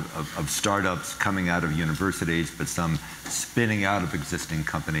development of startups coming out of universities, but some spinning out of existing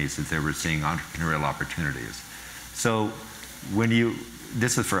companies as they were seeing entrepreneurial opportunities. So when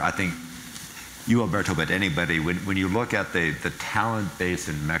this is for, I think, you, Alberto, but anybody, when you look at the talent base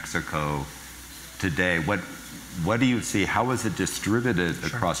in Mexico today, what do you see? How is it distributed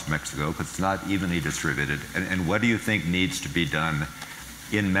across Mexico? Because it's not evenly distributed. And what do you think needs to be done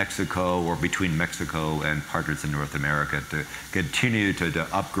in Mexico or between Mexico and partners in North America to continue to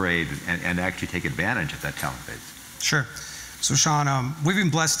upgrade and actually take advantage of that talent base? Sure. So Sean, we've been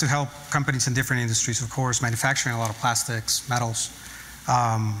blessed to help companies in different industries, of course, manufacturing, a lot of plastics, metals,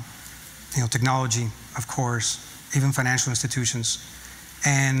 technology, of course, even financial institutions.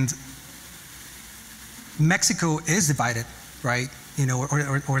 And Mexico is divided, right?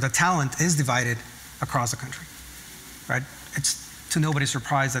 Or the talent is divided across the country, right? It's to nobody's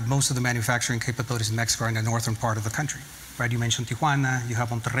surprise that most of the manufacturing capabilities in Mexico are in the northern part of the country, right? You mentioned Tijuana, you have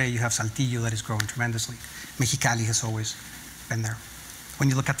Monterrey, you have Saltillo that is growing tremendously. Mexicali has always been there. When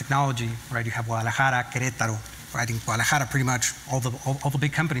you look at technology, right, you have Guadalajara, Querétaro, right? In Guadalajara, pretty much all the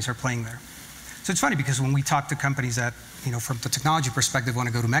big companies are playing there. So it's funny because when we talk to companies that, from the technology perspective, want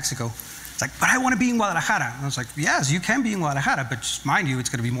to go to Mexico, it's like, but I want to be in Guadalajara. And I was like, yes, you can be in Guadalajara, but just mind you, it's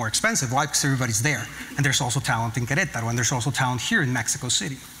going to be more expensive. Why? Because everybody's there. And there's also talent in Querétaro, and there's also talent here in Mexico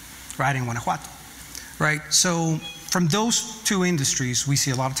City, right, in Guanajuato, right? So from those two industries, we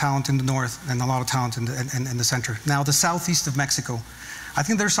see a lot of talent in the north and a lot of talent in the center. Now, the southeast of Mexico, I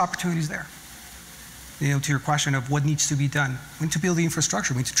think there's opportunities there. You know, to your question of what needs to be done, we need to build the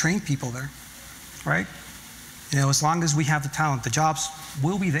infrastructure, we need to train people there, right? You know, as long as we have the talent, the jobs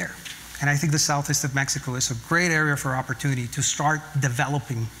will be there. And I think the southeast of Mexico is a great area for opportunity to start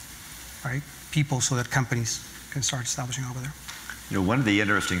developing, right, people so that companies can start establishing over there. You know, one of the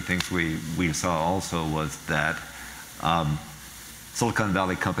interesting things we saw also was that Silicon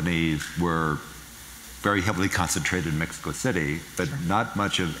Valley companies were very heavily concentrated in Mexico City, but not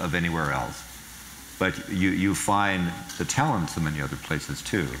much of anywhere else. But you find the talent in many other places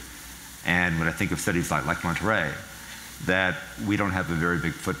too. And when I think of cities like Monterrey, that we don't have a very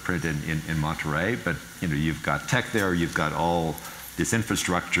big footprint in Monterrey, but you know, you've got tech there, you've got all this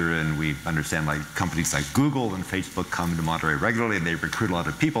infrastructure, and we understand like companies like Google and Facebook come to Monterrey regularly, and they recruit a lot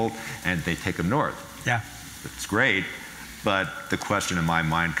of people, and they take them north. Yeah. It's great, but the question in my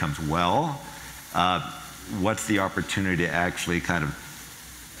mind comes, well, what's the opportunity to actually kind of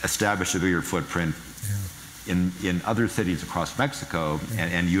establish a bigger footprint in other cities across Mexico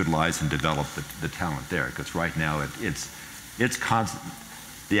and utilize and develop the talent there? Because right now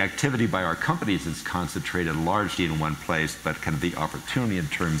the activity by our companies is concentrated largely in one place, but kind of the opportunity in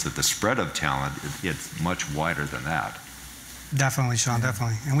terms of the spread of talent, it's much wider than that. Definitely, Sean,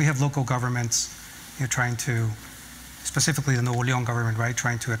 definitely. And we have local governments, you know, trying to, specifically the Nuevo León government, right,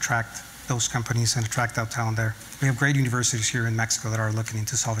 trying to attract those companies and attract that talent there. We have great universities here in Mexico that are looking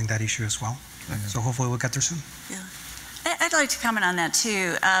into solving that issue as well. So hopefully we'll get there soon. Yeah. I'd like to comment on that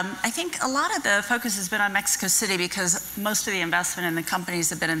too. I think a lot of the focus has been on Mexico City because most of the investment in the companies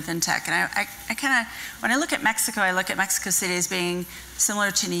have been in fintech. And I kind of, when I look at Mexico City as being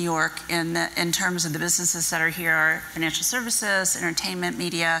similar to New York in terms of the businesses that are here are financial services, entertainment,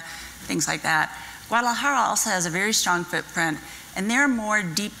 media, things like that. Guadalajara also has a very strong footprint, and they're more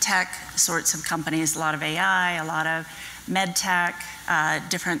deep tech sorts of companies, a lot of AI, a lot of med tech,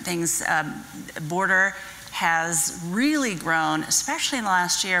 different things. Border has really grown, especially in the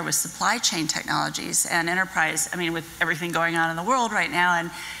last year with supply chain technologies and enterprise. I mean, with everything going on in the world right now,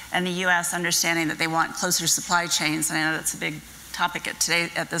 and the US understanding that they want closer supply chains, and I know that's a big topic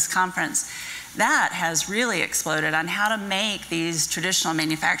at this conference. That has really exploded on how to make these traditional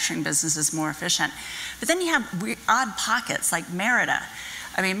manufacturing businesses more efficient. But then you have odd pockets like Merida.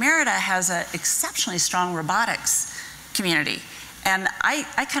 I mean, Merida has an exceptionally strong robotics community. And I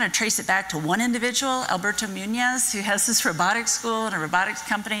kind of trace it back to one individual, Alberto Muñoz, who has this robotics school and a robotics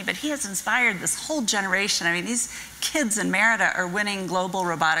company, but he has inspired this whole generation. I mean, these kids in Merida are winning global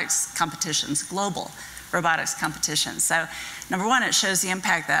robotics competitions, So number one, it shows the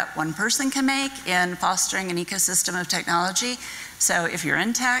impact that one person can make in fostering an ecosystem of technology. So if you're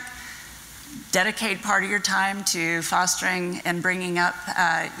in tech, dedicate part of your time to fostering and bringing up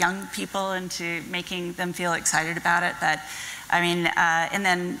young people and to making them feel excited about it. But I mean, and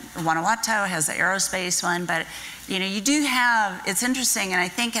then Guanajuato has the aerospace one, but you know, you do have, it's interesting, and I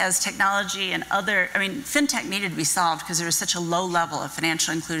think as technology and fintech needed to be solved because there was such a low level of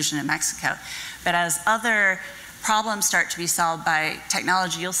financial inclusion in Mexico. But as other problems start to be solved by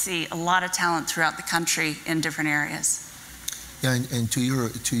technology, you'll see a lot of talent throughout the country in different areas. Yeah, and to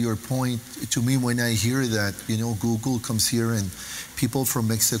your point, to me, when I hear that, you know, Google comes here and people from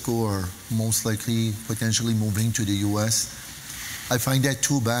Mexico are most likely potentially moving to the US, I find that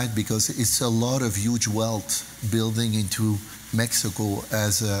too bad because it's a lot of huge wealth building into Mexico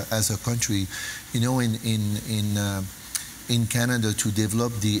as a country. You know, in Canada, to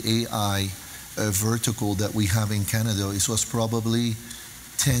develop the AI vertical that we have in Canada, it was probably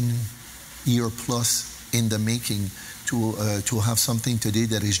 10 years plus in the making to have something today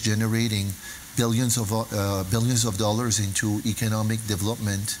that is generating billions of dollars into economic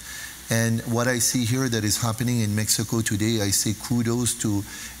development. And what I see here that is happening in Mexico today, I say kudos to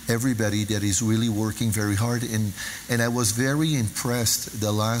everybody that is really working very hard. And I was very impressed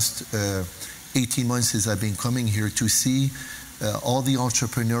the last 18 months since I've been coming here to see all the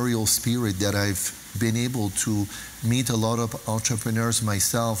entrepreneurial spirit that I've been able to meet a lot of entrepreneurs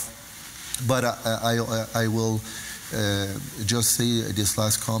myself. But I will just say this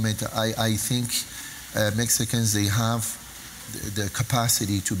last comment. I think Mexicans, they have the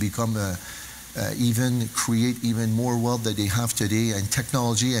capacity to become create even more wealth that they have today, and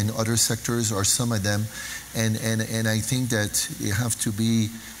technology and other sectors are some of them. And I think that you have to be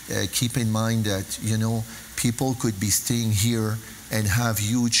keep in mind that, you know, people could be staying here and have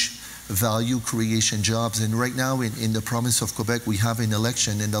huge value creation jobs. And right now in the province of Quebec, we have an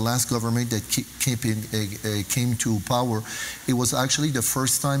election, and the last government that came to power, it was actually the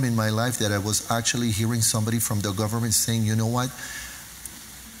first time in my life that I was actually hearing somebody from the government saying, you know what,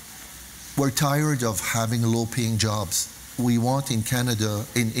 we're tired of having low-paying jobs. We want in Canada,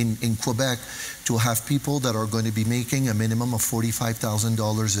 in Quebec, to have people that are going to be making a minimum of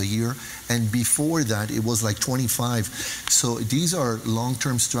 $45,000 a year. And before that, it was like 25. So these are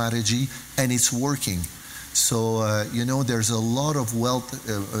long-term strategy, and it's working. So, you know, there's a lot of wealth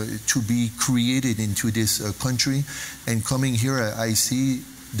to be created into this country. And coming here, I see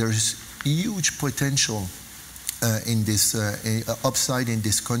there's huge potential in this upside in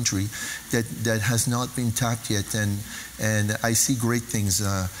this country that has not been tapped yet, and I see great things.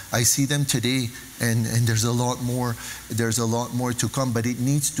 I see them today, and there's a lot more. There's a lot more to come, but it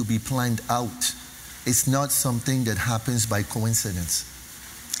needs to be planned out. It's not something that happens by coincidence.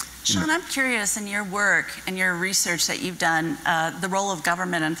 Sean, I'm curious, in your work and your research that you've done, the role of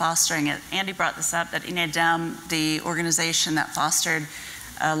government in fostering it. Andy brought this up, that INEDAM, the organization that fostered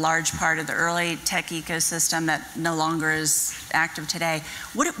a large part of the early tech ecosystem that no longer is active today.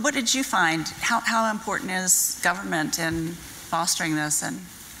 What did you find? How important is government in fostering this? And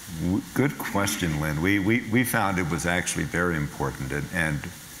good question, Lynn. We found it was actually very important. And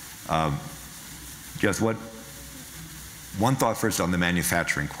guess what? One thought first on the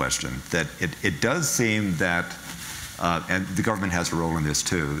manufacturing question, that it does seem that, and the government has a role in this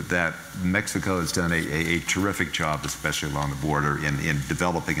too, that Mexico has done a terrific job, especially along the border, in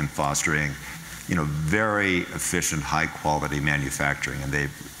developing and fostering, you know, very efficient, high-quality manufacturing, and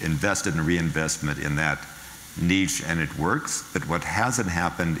they've invested in reinvestment in that niche, and it works. But what hasn't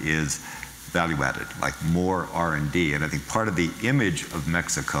happened is value-added, like more R&D. And I think part of the image of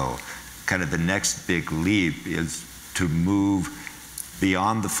Mexico, kind of the next big leap, is to move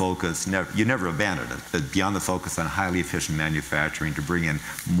beyond the focus, you never abandon it, but beyond the focus on highly efficient manufacturing, to bring in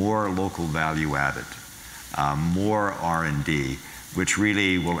more local value added, more R&D, which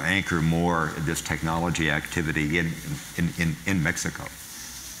really will anchor more this technology activity in Mexico.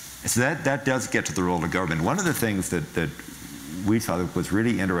 So that does get to the role of government. One of the things that we thought was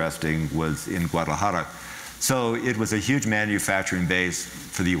really interesting was in Guadalajara. So it was a huge manufacturing base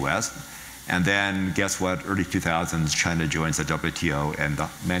for the US. And then, guess what? Early 2000s, China joins the WTO, and the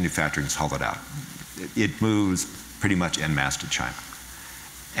manufacturing is hollowed out. It moves pretty much en masse to China.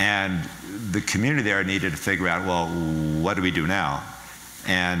 And the community there needed to figure out, well, what do we do now?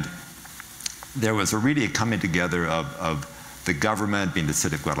 And there was really a coming together of the government, being the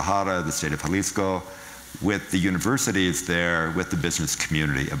city of Guadalajara, the state of Jalisco, with the universities there, with the business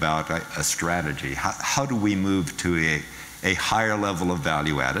community, about a strategy. How do we move to a higher level of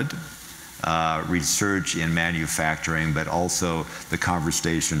value added? Research in manufacturing, but also the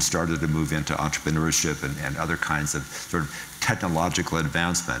conversation started to move into entrepreneurship and other kinds of sort of technological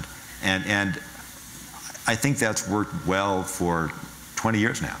advancement. And I think that's worked well for 20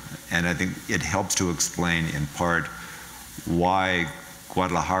 years now. And I think it helps to explain in part why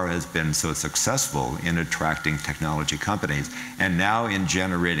Guadalajara has been so successful in attracting technology companies, and now in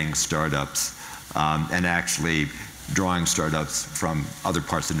generating startups and actually drawing startups from other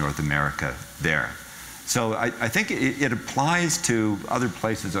parts of North America there. So I think it applies to other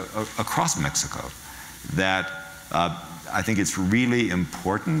places across Mexico, that I think it's really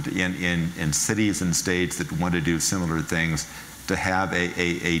important in cities and states that want to do similar things to have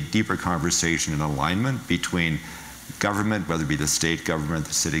a deeper conversation and alignment between government, whether it be the state government,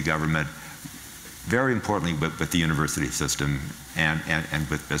 the city government, very importantly with the university system and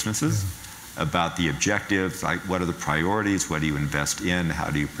with businesses. About the objectives, like what are the priorities, what do you invest in, how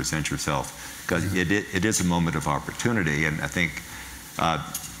do you present yourself? Because it is a moment of opportunity, and I think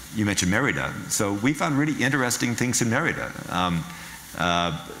you mentioned Merida. So we found really interesting things in Merida.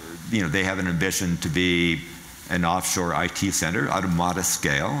 You know, they have an ambition to be an offshore IT center at a modest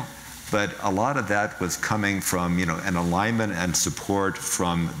scale, but a lot of that was coming from, you know, an alignment and support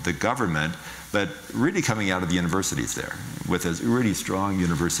from the government, but really coming out of the universities there, with a really strong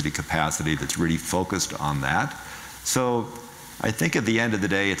university capacity that's really focused on that. So I think at the end of the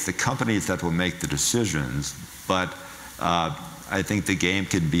day, it's the companies that will make the decisions, but I think the game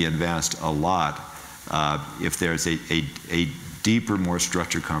can be advanced a lot if there's a deeper, more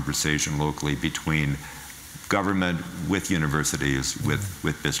structured conversation locally between government with universities,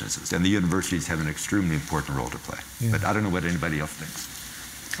 with businesses. And the universities have an extremely important role to play. Yeah. But I don't know what anybody else thinks.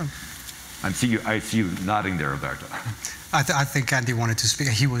 I see you nodding there, Alberto. I think Andy wanted to speak.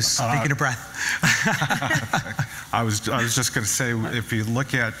 He was taking a breath. I was just going to say, if you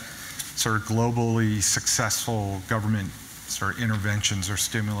look at sort of globally successful government sort of interventions or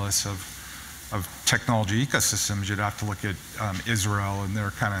stimulus of technology ecosystems, you'd have to look at Israel and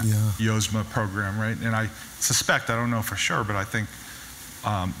their kind of Yozma program, right? And I suspect, I don't know for sure, but I think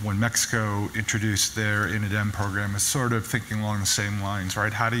when Mexico introduced their INADEM program, it's sort of thinking along the same lines,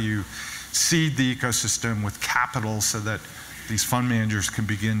 right? How do you seed the ecosystem with capital so that these fund managers can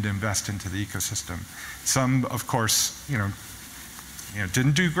begin to invest into the ecosystem? Some, of course,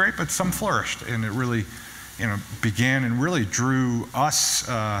 didn't do great, but some flourished, and it really, began and really drew us,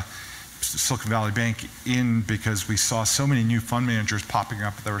 Silicon Valley Bank, in because we saw so many new fund managers popping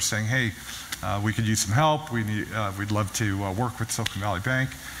up that were saying, hey, we could use some help. We'd love to work with Silicon Valley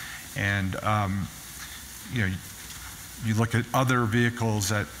Bank. And you look at other vehicles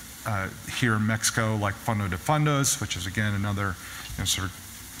that here in Mexico, like Fondo de Fondos, which is again another sort of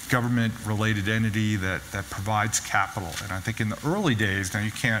government-related entity that provides capital. And I think in the early days, now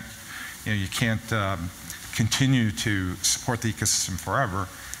you can't continue to support the ecosystem forever.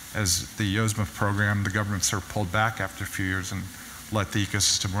 As the Yozma program, the government sort of pulled back after a few years and let the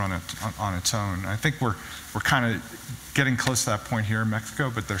ecosystem run on its own. I think we're kind of getting close to that point here in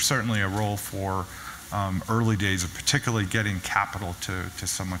Mexico, but there's certainly a role for early days of particularly getting capital to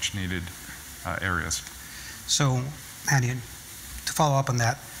so much needed areas. So, Andy, to follow up on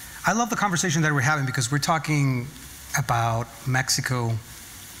that, I love the conversation that we're having because we're talking about Mexico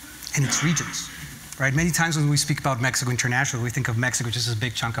and its regions. Right? Many times when we speak about Mexico internationally, we think of Mexico just as a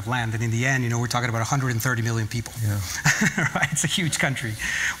big chunk of land, and in the end, we're talking about 130 million people. Yeah. Right? It's a huge country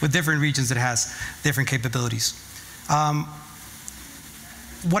with different regions that has different capabilities. What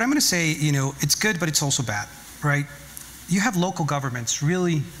I'm going to say, it's good, but it's also bad, right? You have local governments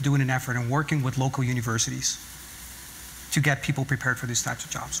really doing an effort and working with local universities to get people prepared for these types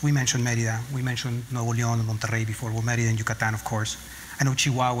of jobs. We mentioned Mérida, we mentioned Nuevo León and Monterrey before, well, Mérida and Yucatan, of course. I know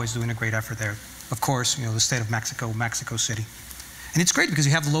Chihuahua is doing a great effort there. Of course, the state of Mexico, Mexico City. And it's great because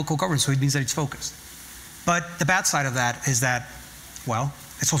you have the local government, so it means that it's focused. But the bad side of that is that, well,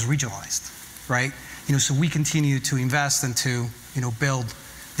 it's also regionalized, right? So we continue to invest and to, build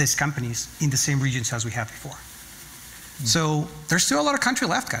these companies in the same regions as we have before. So there's still a lot of country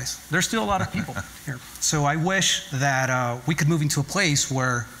left, guys. There's still a lot of people here. So I wish that we could move into a place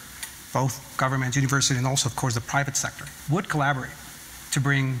where both government, university, and also, of course, the private sector would collaborate to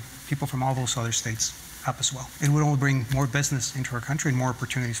bring people from all those other states up as well. It would only bring more business into our country and more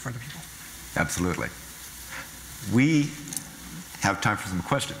opportunities for the people. Absolutely. We have time for some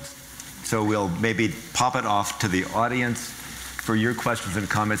questions. So we'll maybe pop it off to the audience for your questions and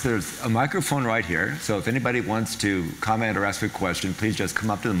comments. There's a microphone right here. So if anybody wants to comment or ask a question, please just come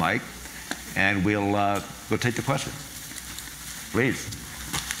up to the mic and we'll take the questions. Please.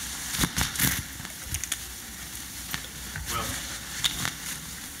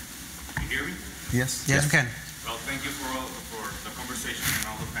 Hear me? Yes. Yes, we can. Well, thank you for the conversation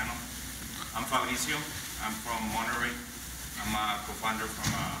and all the panel. I'm Fabricio. I'm from Monterrey. I'm a co-founder from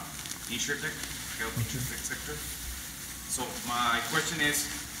InsurTech, health InsurTech sector. So my question is,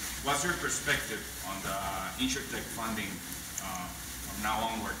 what's your perspective on the InsurTech funding from now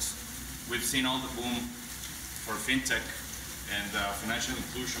onwards? We've seen all the boom for fintech and the financial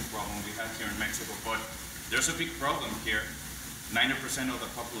inclusion problem we have here in Mexico, but there's a big problem here. 90% of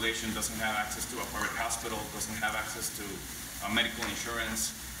the population doesn't have access to a private hospital, doesn't have access to medical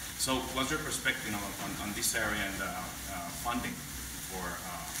insurance. So what's your perspective on this area and funding for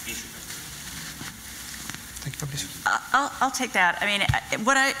InsurTech? Thank you, Fabricio. I'll take that. I mean,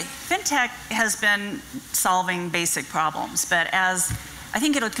 fintech has been solving basic problems, but as I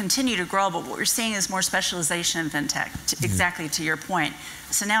think it'll continue to grow, but what we're seeing is more specialization in fintech, exactly to your point.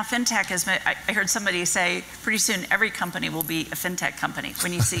 So now fintech has been, I heard somebody say, pretty soon every company will be a fintech company.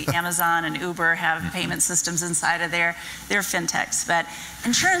 When you see Amazon and Uber have payment systems inside of there, they're fintechs. But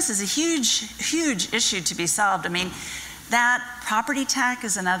insurance is a huge, huge issue to be solved. I mean, that property tech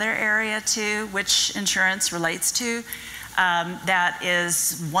is another area too, which insurance relates to. That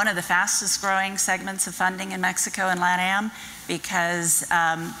is one of the fastest growing segments of funding in Mexico and LATAM, because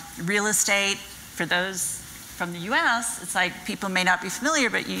real estate, for those from the US, it's like people may not be familiar,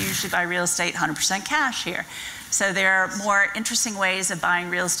 but you usually buy real estate 100% cash here. So there are more interesting ways of buying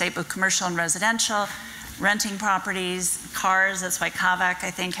real estate, both commercial and residential, renting properties, cars. That's why Kavak,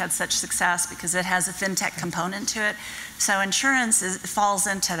 I think, had such success, because it has a fintech component to it. So insurance falls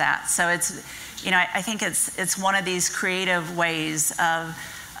into that. So it's, I think it's one of these creative ways of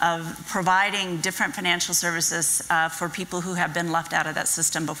providing different financial services for people who have been left out of that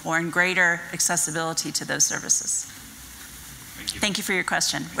system before, and greater accessibility to those services. Thank you. Thank you for your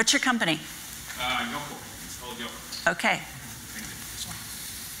question. What's your company? Yoko. It's called Yoko. Okay.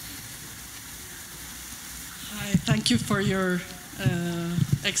 Hi, thank you for your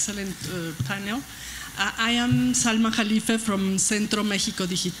excellent panel. I am Salma Jalife from Centro México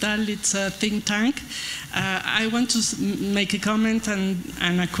Digital. It's a think tank. I want to make a comment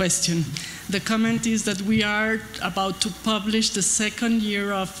and a question. The comment is that we are about to publish the second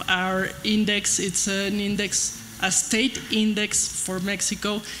year of our index. It's an index, a state index for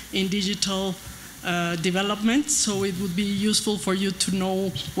Mexico in digital development, so it would be useful for you to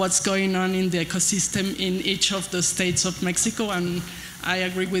know what's going on in the ecosystem in each of the states of Mexico. And I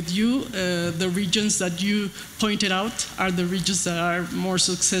agree with you, the regions that you pointed out are the regions that are more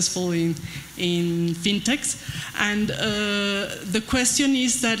successful in fintechs. And the question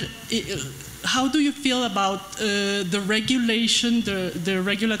is that, how do you feel about the regulation, the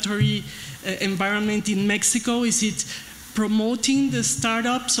regulatory environment in Mexico? Is it promoting the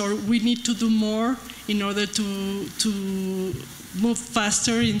startups, or we need to do more in order to move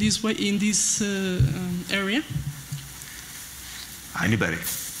faster in this way, in this area? Anybody?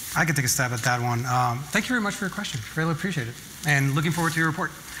 I can take a stab at that one. Thank you very much for your question. Really appreciate it. And looking forward to your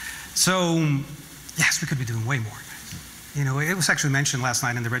report. So, yes, we could be doing way more. You know, it was actually mentioned last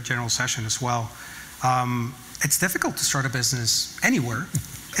night in the Red General session as well. It's difficult to start a business anywhere.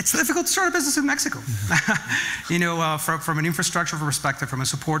 It's difficult to start a business in Mexico. You know, from an infrastructure perspective, from a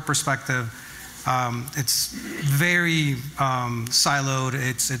support perspective, it's very siloed.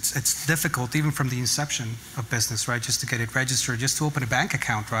 It's difficult even from the inception of business, right? Just to get it registered, just to open a bank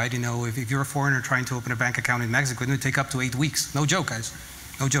account, right? You know, if you're a foreigner trying to open a bank account in Mexico, it would take up to 8 weeks. No joke, guys.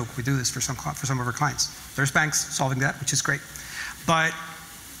 No joke. We do this for some of our clients. There's banks solving that, which is great. But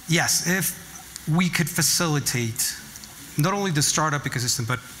yes, if we could facilitate not only the startup ecosystem,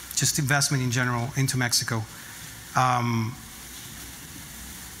 but just investment in general into Mexico,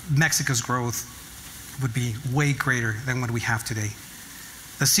 Mexico's growth would be way greater than what we have today.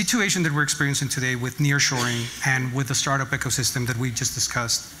 The situation that we're experiencing today with nearshoring and with the startup ecosystem that we just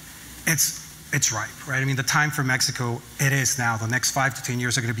discussed, it's ripe, right? I mean, the time for Mexico, it is now. The next 5 to 10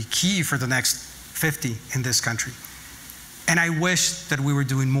 years are going to be key for the next 50 in this country. And I wish that we were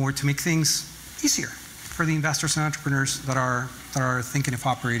doing more to make things easier for the investors and entrepreneurs that are thinking of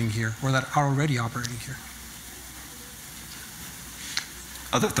operating here or that are already operating here.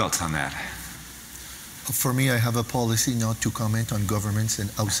 Other thoughts on that? For me, I have a policy not to comment on governments in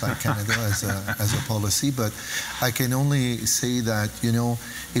outside Canada as a policy, but I can only say that, you know,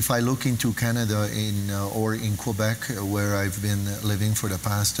 if I look into Canada or in Quebec, where I've been living for the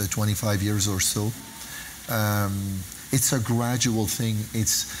past 25 years or so, it's a gradual thing.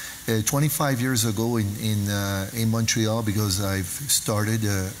 It's 25 years ago in Montreal, because I've started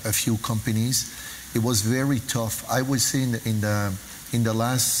a few companies, it was very tough. I would say in the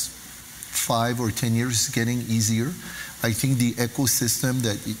last 5 or 10 years, it's getting easier. I think the ecosystem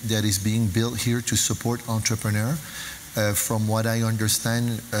that is being built here to support entrepreneurs, from what I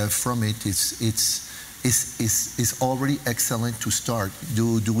understand from it, it's already excellent to start.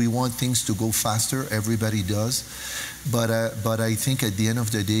 Do we want things to go faster? Everybody does. But I think at the end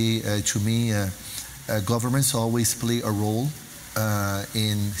of the day, to me, governments always play a role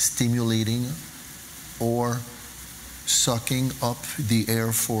in stimulating or sucking up the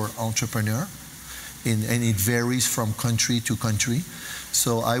air for entrepreneur, and it varies from country to country.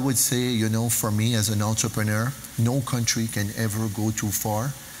 So I would say, you know, for me as an entrepreneur, no country can ever go too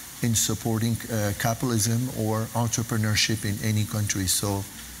far in supporting capitalism or entrepreneurship in any country. So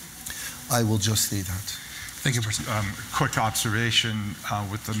I will just say that. Thank you, Marcel. Quick observation,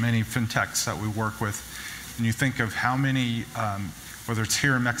 with the many fintechs that we work with, and you think of how many, whether it's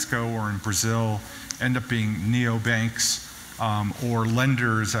here in Mexico or in Brazil, end up being neobanks or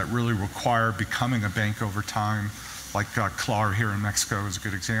lenders that really require becoming a bank over time, like Clar here in Mexico is a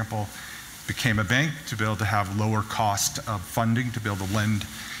good example, became a bank to be able to have lower cost of funding to be able to lend.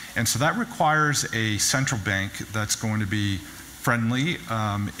 And so that requires a central bank that's going to be friendly,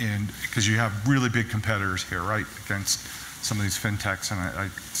 and because you have really big competitors here, right, against some of these fintechs. And I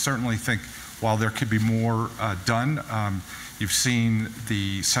certainly think while there could be more done, you've seen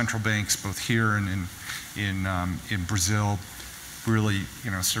the central banks both here and in Brazil really,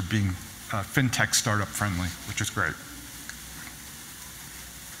 you know, sort of being fintech startup friendly, which is great.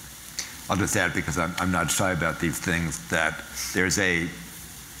 I'll just add, because I'm not shy about these things, that there's a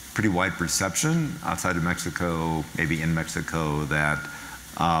pretty wide perception outside of Mexico, maybe in Mexico, that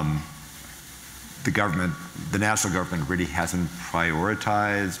the national government really hasn't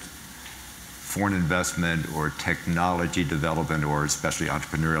prioritized foreign investment or technology development, or especially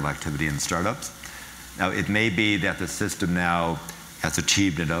entrepreneurial activity in startups. Now, it may be that the system now has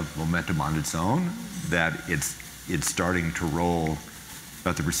achieved enough momentum on its own that it's starting to roll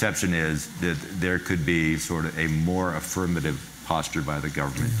but the perception is that there could be sort of a more affirmative posture by the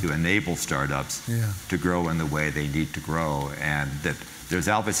government to enable startups to grow in the way they need to grow, and that there's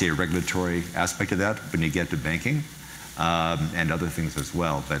obviously a regulatory aspect of that when you get to banking and other things as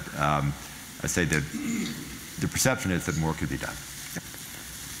well. But I say that the perception is that more could be done.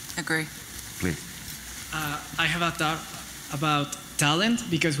 Agree. Please. I have a thought about talent,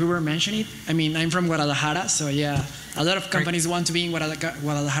 because we were mentioning it. I mean, I'm from Guadalajara, so yeah, a lot of companies want to be in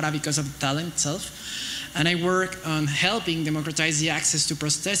Guadalajara because of the talent itself. And I work on helping democratize the access to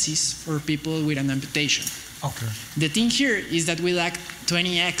prostheses for people with an amputation. Okay. The thing here is that we lack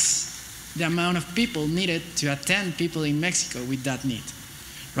 20x the amount of people needed to attend people in Mexico with that need,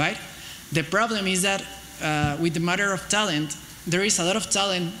 right? The problem is that with the matter of talent, there is a lot of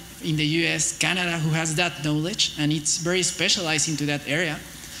talent in the US, Canada, who has that knowledge, and it's very specialized into that area.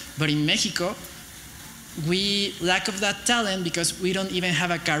 But in Mexico, we lack of that talent because we don't even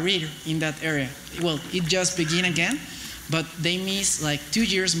have a career in that area. Well, it just began again, but they miss like 2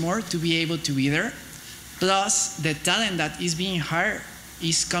 years more to be able to be there. Plus, the talent that is being hired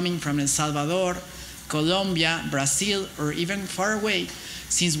is coming from El Salvador, Colombia, Brazil, or even far away,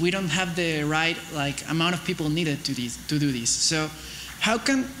 since we don't have the right amount of people needed to do this. So how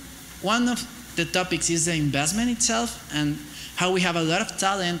can, one of the topics is the investment itself and how we have a lot of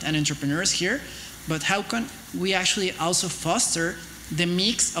talent and entrepreneurs here, but how can we actually also foster the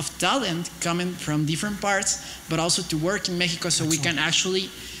mix of talent coming from different parts, but also to work in Mexico so we can actually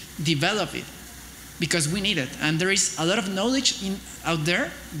develop it, because we need it. And there is a lot of knowledge out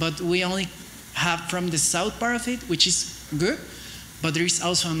there, but we only have from the south part of it, which is good, but there is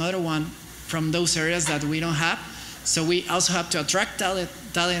also another one from those areas that we don't have. So we also have to attract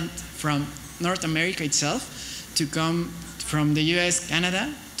talent from North America itself to come from the US,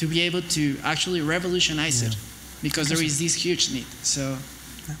 Canada, to be able to actually revolutionize it, because there is this huge need. So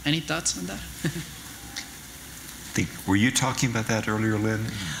any thoughts on that? Were you talking about that earlier, Lynne?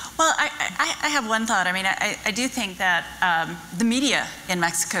 Well, I have one thought. I mean, I do think that the media in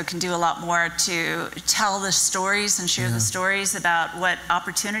Mexico can do a lot more to tell the stories and share the stories about what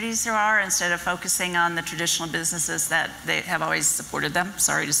opportunities there are, instead of focusing on the traditional businesses that they have always supported them.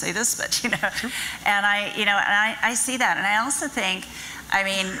 Sorry to say this, but and I see that, and I also think, I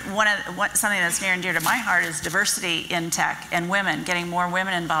mean, something that's near and dear to my heart is diversity in tech and women, getting more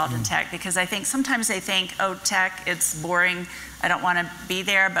women involved in tech, because I think sometimes they think, oh, tech, it's boring, I don't want to be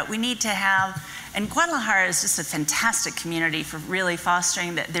there, but we need to have, and Guadalajara is just a fantastic community for really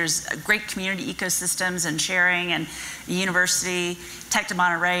fostering that. There's great community ecosystems and sharing, and the university, Tech de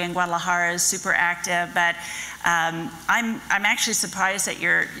Monterrey in Guadalajara is super active, but I'm actually surprised that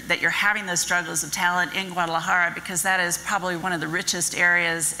you're having those struggles of talent in Guadalajara, because that is probably one of the richest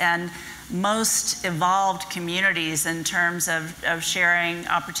areas and most evolved communities in terms of sharing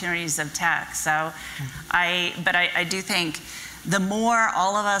opportunities of tech. So I do think the more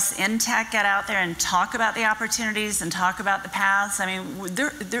all of us in tech get out there and talk about the opportunities and talk about the paths, I mean,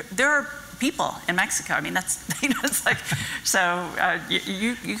 there are people in Mexico. I mean, that's, it's like, so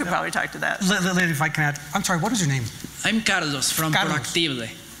you could probably talk to that. Lynne, if I can add, I'm sorry, what is your name? I'm Carlos from Proactible.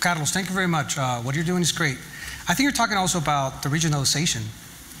 Carlos, thank you very much. What you're doing is great. I think you're talking also about the regionalization,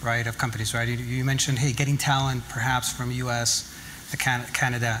 right, of companies, right? You mentioned, hey, getting talent perhaps from US,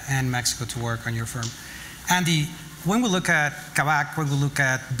 Canada, and Mexico to work on your firm. Andy, when we look at Kavak, when we look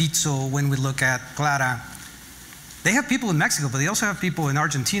at Bitso, when we look at Clara, they have people in Mexico, but they also have people in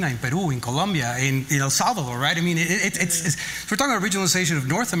Argentina, in Peru, in Colombia, in El Salvador, right? I mean, we're talking about regionalization of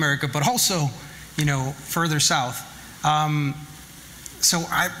North America, but also, further south. So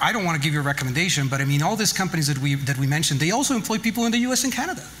I don't want to give you a recommendation, but I mean, all these companies that we mentioned, they also employ people in the US and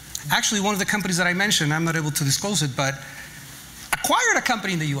Canada. Actually, one of the companies that I mentioned, I'm not able to disclose it, but acquired a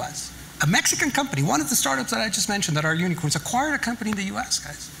company in the US. A Mexican company, one of the startups that I just mentioned that are unicorns, acquired a company in the US,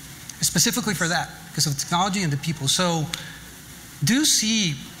 guys, specifically for that, because of technology and the people. So do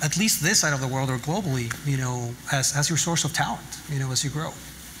see at least this side of the world or globally, as your source of talent, as you grow.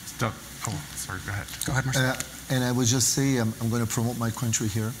 Oh, sorry, go ahead. Go ahead, Marcel. And I would just say, I'm going to promote my country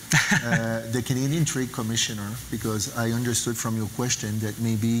here. The Canadian Trade Commissioner, because I understood from your question that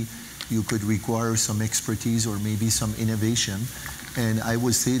maybe you could require some expertise or maybe some innovation. And I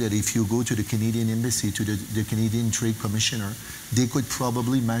would say that if you go to the Canadian Embassy, to the Canadian Trade Commissioner, they could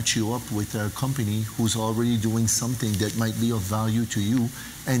probably match you up with a company who's already doing something that might be of value to you,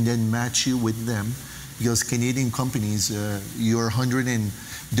 and then match you with them. Because Canadian companies,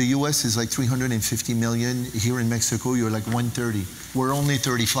 the US is like 350 million. Here in Mexico, you're like 130. We're only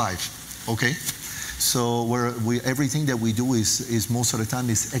 35, okay? So everything that we do is most of the time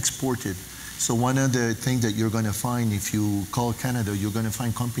is exported. So one of the things that you're going to find if you call Canada, you're going to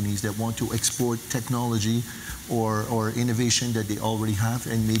find companies that want to export technology or innovation that they already have,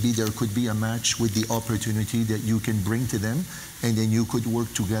 and maybe there could be a match with the opportunity that you can bring to them, and then you could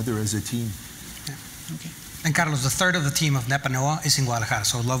work together as a team. Yeah. Okay. And Carlos, the third of the team of Nepanoa is in Guadalajara,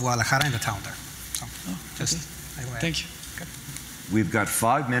 so love Guadalajara and the town there. So just okay. Thank you. Good. We've got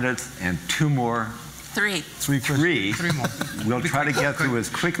 5 minutes and 2 more. Three more. We'll try to get through as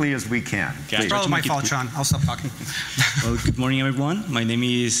quickly as we can. It's probably my fault, Sean. I'll stop talking. Well, good morning, everyone. My name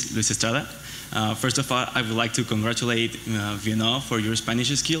is Luis Estrada. First of all, I would like to congratulate Vienneau for your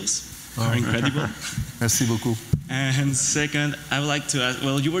Spanish skills. Are incredible. Merci beaucoup. And second, I would like to ask,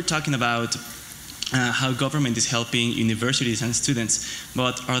 well, you were talking about how government is helping universities and students,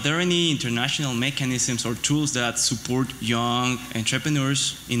 but are there any international mechanisms or tools that support young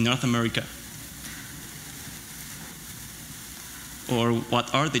entrepreneurs in North America? Or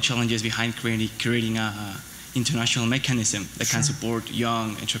what are the challenges behind creating an international mechanism that can support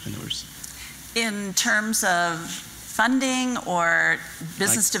young entrepreneurs? In terms of funding or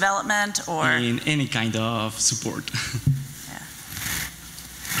business development or? In any kind of support.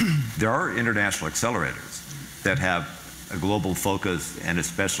 There are international accelerators that have a global focus, and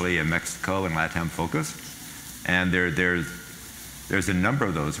especially a Mexico and LATAM focus. And there's a number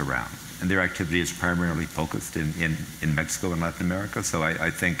of those around. And their activity is primarily focused in Mexico and Latin America. So I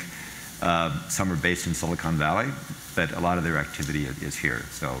think some are based in Silicon Valley, but a lot of their activity is here.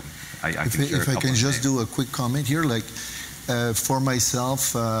 So I can share a couple of names. If I can just do a quick comment here, like for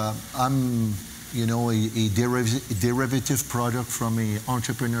myself, I'm a derivative product from an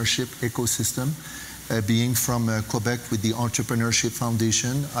entrepreneurship ecosystem. Being from Quebec with the Entrepreneurship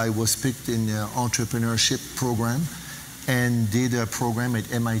Foundation, I was picked in the entrepreneurship program and did a program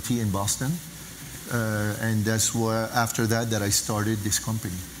at MIT in Boston, and that's where after that I started this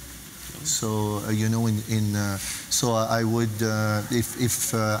company. So so I would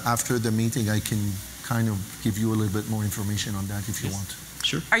if after the meeting I can kind of give you a little bit more information on that if you want.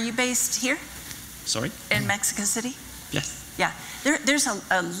 Sure. Are you based here? Sorry? In Mexico City? Yes. Yeah, there's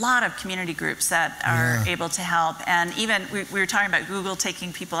a lot of community groups that are able to help, and even we were talking about Google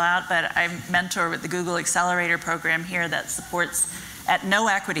taking people out, but I mentor with the Google Accelerator program here that supports at no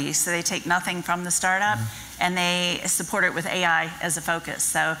equity, so they take nothing from the startup, and they support it with AI as a focus.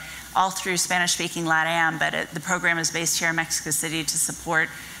 So all through Spanish-speaking LATAM, but the program is based here in Mexico City to support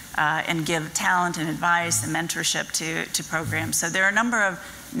and give talent and advice and mentorship to programs. So there are a number of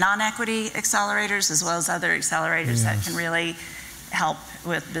non-equity accelerators as well as other accelerators that can really help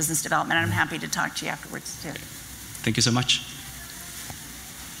with business development. And I'm happy to talk to you afterwards too. Thank you so much.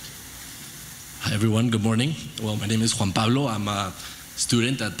 Hi everyone, good morning. Well, my name is Juan Pablo. I'm a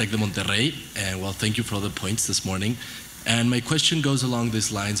student at Tec de Monterrey, and well, thank you for all the points this morning. And my question goes along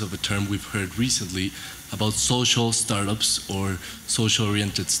these lines of a term we've heard recently about social startups or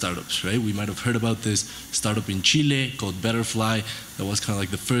social-oriented startups, right? We might have heard about this startup in Chile called Betterfly that was kind of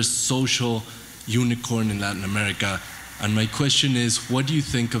like the first social unicorn in Latin America. And my question is, what do you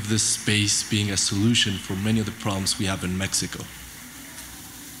think of this space being a solution for many of the problems we have in Mexico?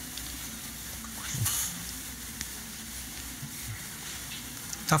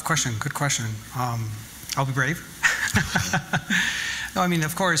 Tough question, good question. I'll be brave. No, I mean,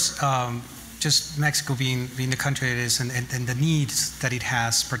 of course, just Mexico being the country it is and the needs that it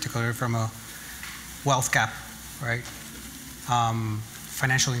has, particularly from a wealth gap, right?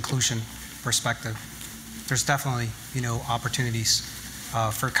 Financial inclusion perspective. There's definitely, opportunities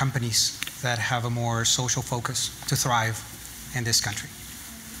for companies that have a more social focus to thrive in this country.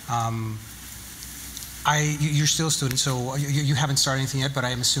 You're still a student, so you haven't started anything yet, but I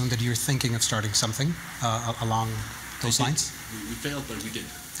am assuming that you're thinking of starting something along those lines? We failed, but we did.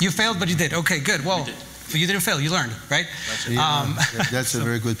 You failed, but you did. Okay, good. Well, you didn't fail. You learned, right? That's a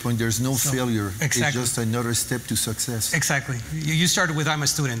very good point. There's no failure. Exactly. It's just another step to success. Exactly. You started with, I'm a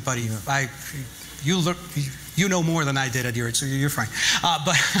student, buddy. You know more than I did at your age, so you're fine.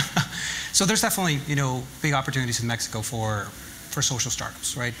 But so there's definitely, big opportunities in Mexico for social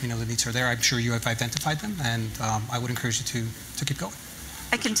startups, right? The needs are there. I'm sure you have identified them, and I would encourage you to keep going.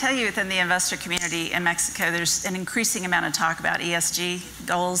 I can tell you within the investor community in Mexico, there's an increasing amount of talk about ESG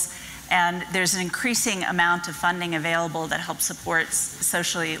goals, and there's an increasing amount of funding available that helps support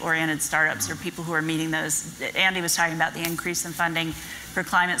socially oriented startups or people who are meeting those. Andy was talking about the increase in funding for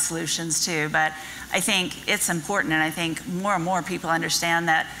climate solutions too, but I think it's important, and I think more and more people understand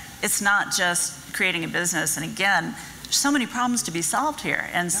that it's not just creating a business, and again, there's so many problems to be solved here,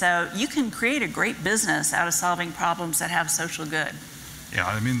 and so you can create a great business out of solving problems that have social good. Yeah,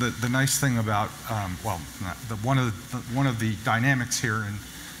 I mean the nice thing about one of the dynamics here in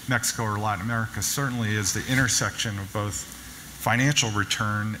Mexico or Latin America certainly is the intersection of both financial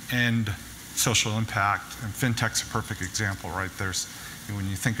return and social impact, and fintech's a perfect example, right? When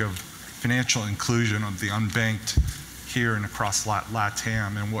you think of financial inclusion of the unbanked here and across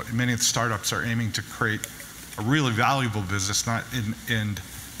LATAM, and what many of the startups are aiming to create a really valuable business, and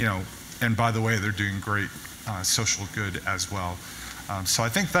by the way, they're doing great social good as well. So I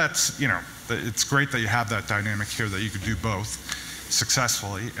think that's, it's great that you have that dynamic here, that you could do both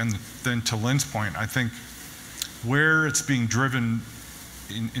successfully. And then to Lynne's point, I think where it's being driven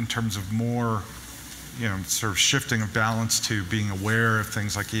in terms of more, sort of shifting of balance to being aware of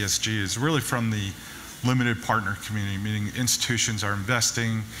things like ESG is really from the limited partner community, meaning institutions are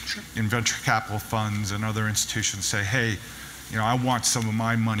investing in venture capital funds, and other institutions say, hey, I want some of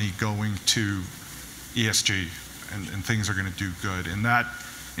my money going to ESG, and things are going to do good. And that,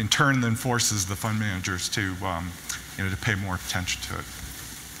 in turn, then forces the fund managers to pay more attention to it.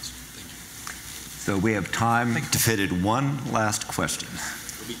 So we have time to fit in one last question.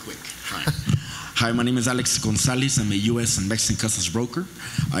 It'll be quick. Hi, my name is Alex Gonzalez. I'm a U.S. and Mexican customs broker.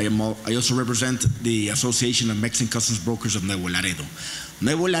 I also represent the Association of Mexican Customs Brokers of Nuevo Laredo.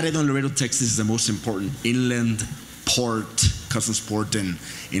 Nuevo Laredo and Laredo, Texas is the most important inland port, customs port in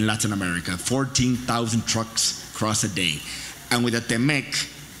Latin America. 14,000 trucks cross a day. And with the TEMEC,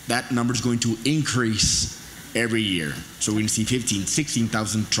 that number is going to increase every year. So we're going to see 15,000,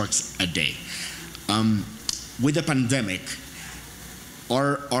 16,000 trucks a day. With the pandemic,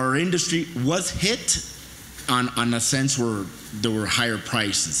 our industry was hit on a sense where there were higher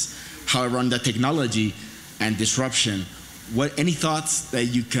prices. However, on the technology and disruption, any thoughts that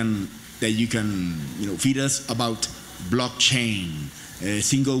you can feed us about blockchain, a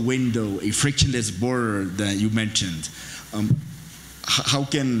single window, a frictionless border that you mentioned? How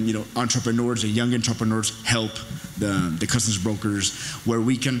can entrepreneurs and young entrepreneurs help the customs brokers, where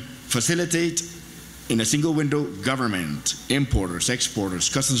we can facilitate in a single window government, importers, exporters,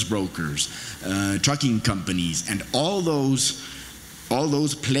 customs brokers, trucking companies, and all those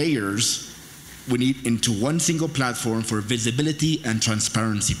players we need into one single platform for visibility and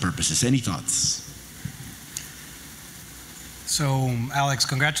transparency purposes? Any thoughts? So, Alex,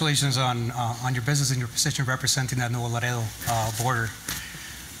 congratulations on your business and your position representing that Nuevo Laredo border.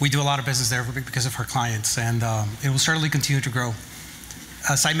 We do a lot of business there because of our clients, and it will certainly continue to grow.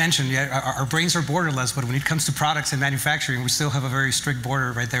 As I mentioned, our brains are borderless, but when it comes to products and manufacturing, we still have a very strict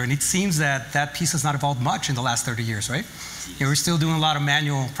border right there. And it seems that piece has not evolved much in the last 30 years, right? We're still doing a lot of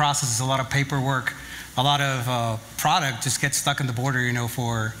manual processes, a lot of paperwork, a lot of product just gets stuck in the border,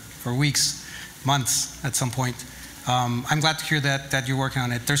 for weeks, months at some point. I'm glad to hear that you're working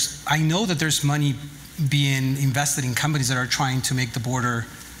on it. I know that there's money being invested in companies that are trying to make the border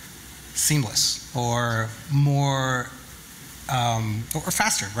seamless or more or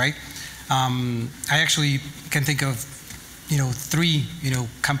faster, right? I actually can think of, 3,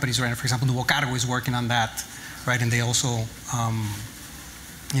 companies right now. For example, Nuevo Cargo is working on that, right? And they also,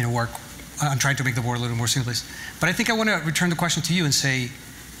 work on trying to make the border a little more seamless. But I think I want to return the question to you and say,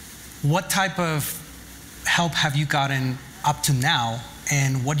 what type of help have you gotten up to now,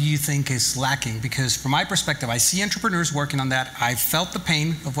 and what do you think is lacking? Because from my perspective, I see entrepreneurs working on that. I felt the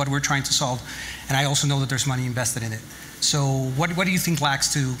pain of what we're trying to solve, and I also know that there's money invested in it. So what do you think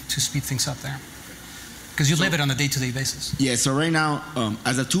lacks to speed things up there? Because you live it on a day-to-day basis. Yeah, so right now,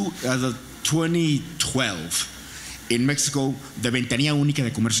 as of 2012, in Mexico, the Ventanilla Única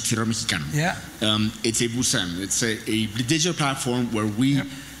de Comercio Exterior Mexicano. Yeah. It's a BUSEM. It's a digital platform where we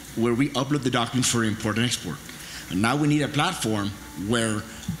upload the documents for import and export. And now we need a platform where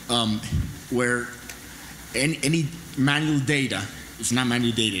any manual data is not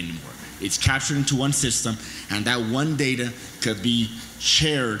manual data anymore. It's captured into one system, and that one data could be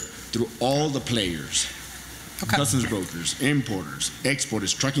shared through all the players. Okay. Customs brokers, importers,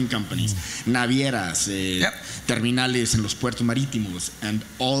 exporters, trucking companies, navieras, terminales en los puertos marítimos, and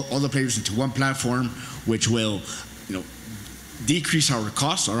all the players into one platform, which will, decrease our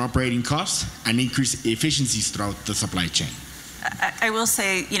costs, our operating costs, and increase efficiencies throughout the supply chain. I will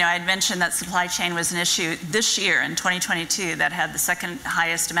say, I had mentioned that supply chain was an issue this year in 2022 that had the second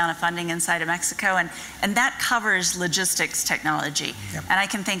highest amount of funding inside of Mexico, and that covers logistics technology. Yep. And I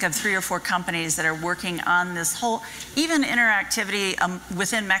can think of 3 or 4 companies that are working on this whole, even interactivity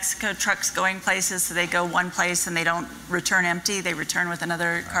within Mexico, trucks going places, so they go one place and they don't return empty, they return with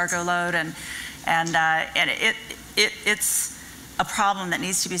another cargo load, and it's a problem that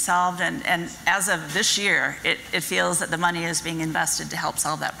needs to be solved, and as of this year, it feels that the money is being invested to help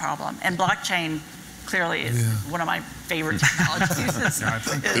solve that problem. And blockchain clearly is one of my favorite technologies.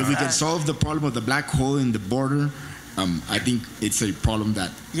 If we can solve the problem of the black hole in the border I think it's a problem that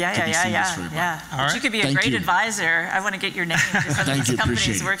could be serious for everybody. But right. you could be a Thank great you. advisor. I want to get your name to some of Thank these you, companies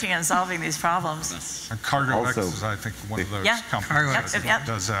appreciate it. working on solving these problems. And CargoX Also- is, I think, one of those Yeah. companies Yep, that yep.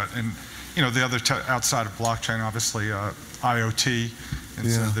 does that. And, you know, the other outside of blockchain, obviously, IoT,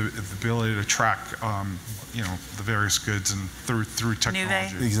 and so the ability to track, you know, the various goods and through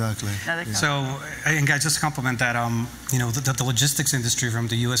technology. Exactly. So, and guys, just to compliment that, you know, the logistics industry from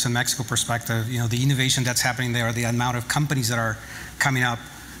the U.S. and Mexico perspective, you know, the innovation that's happening there, the amount of companies that are coming up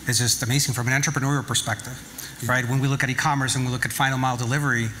is just amazing from an entrepreneurial perspective, right? When we look at e-commerce and we look at final mile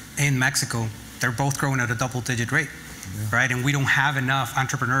delivery in Mexico, they're both growing at a double-digit rate, right? And we don't have enough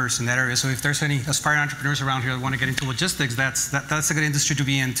entrepreneurs in that area. So if there's any aspiring entrepreneurs around here that want to get into logistics, that's a good industry to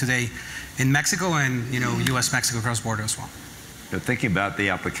be in today in Mexico and, you know, U.S.-Mexico cross-border as well. You know, thinking about the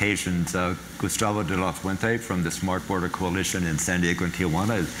applications, Gustavo de la Fuente from the Smart Border Coalition in San Diego and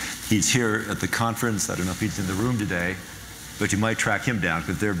Tijuana, he's here at the conference. I don't know if he's in the room today, but you might track him down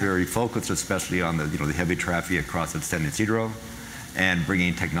because they're very focused, especially on the, you know, the heavy traffic across the San Isidro and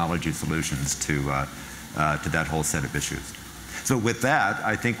bringing technology solutions to that whole set of issues. So with that,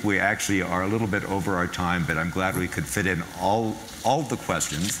 I think we actually are a little bit over our time, but I'm glad we could fit in all of the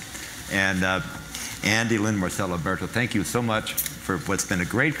questions. And Andy, Lynne, Marcel, Alberto, thank you so much for what's been a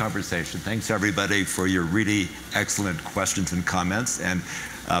great conversation. Thanks everybody for your really excellent questions and comments. And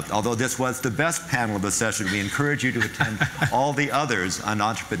although this was the best panel of the session, we encourage you to attend all the others on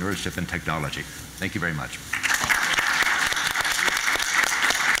entrepreneurship and technology. Thank you very much.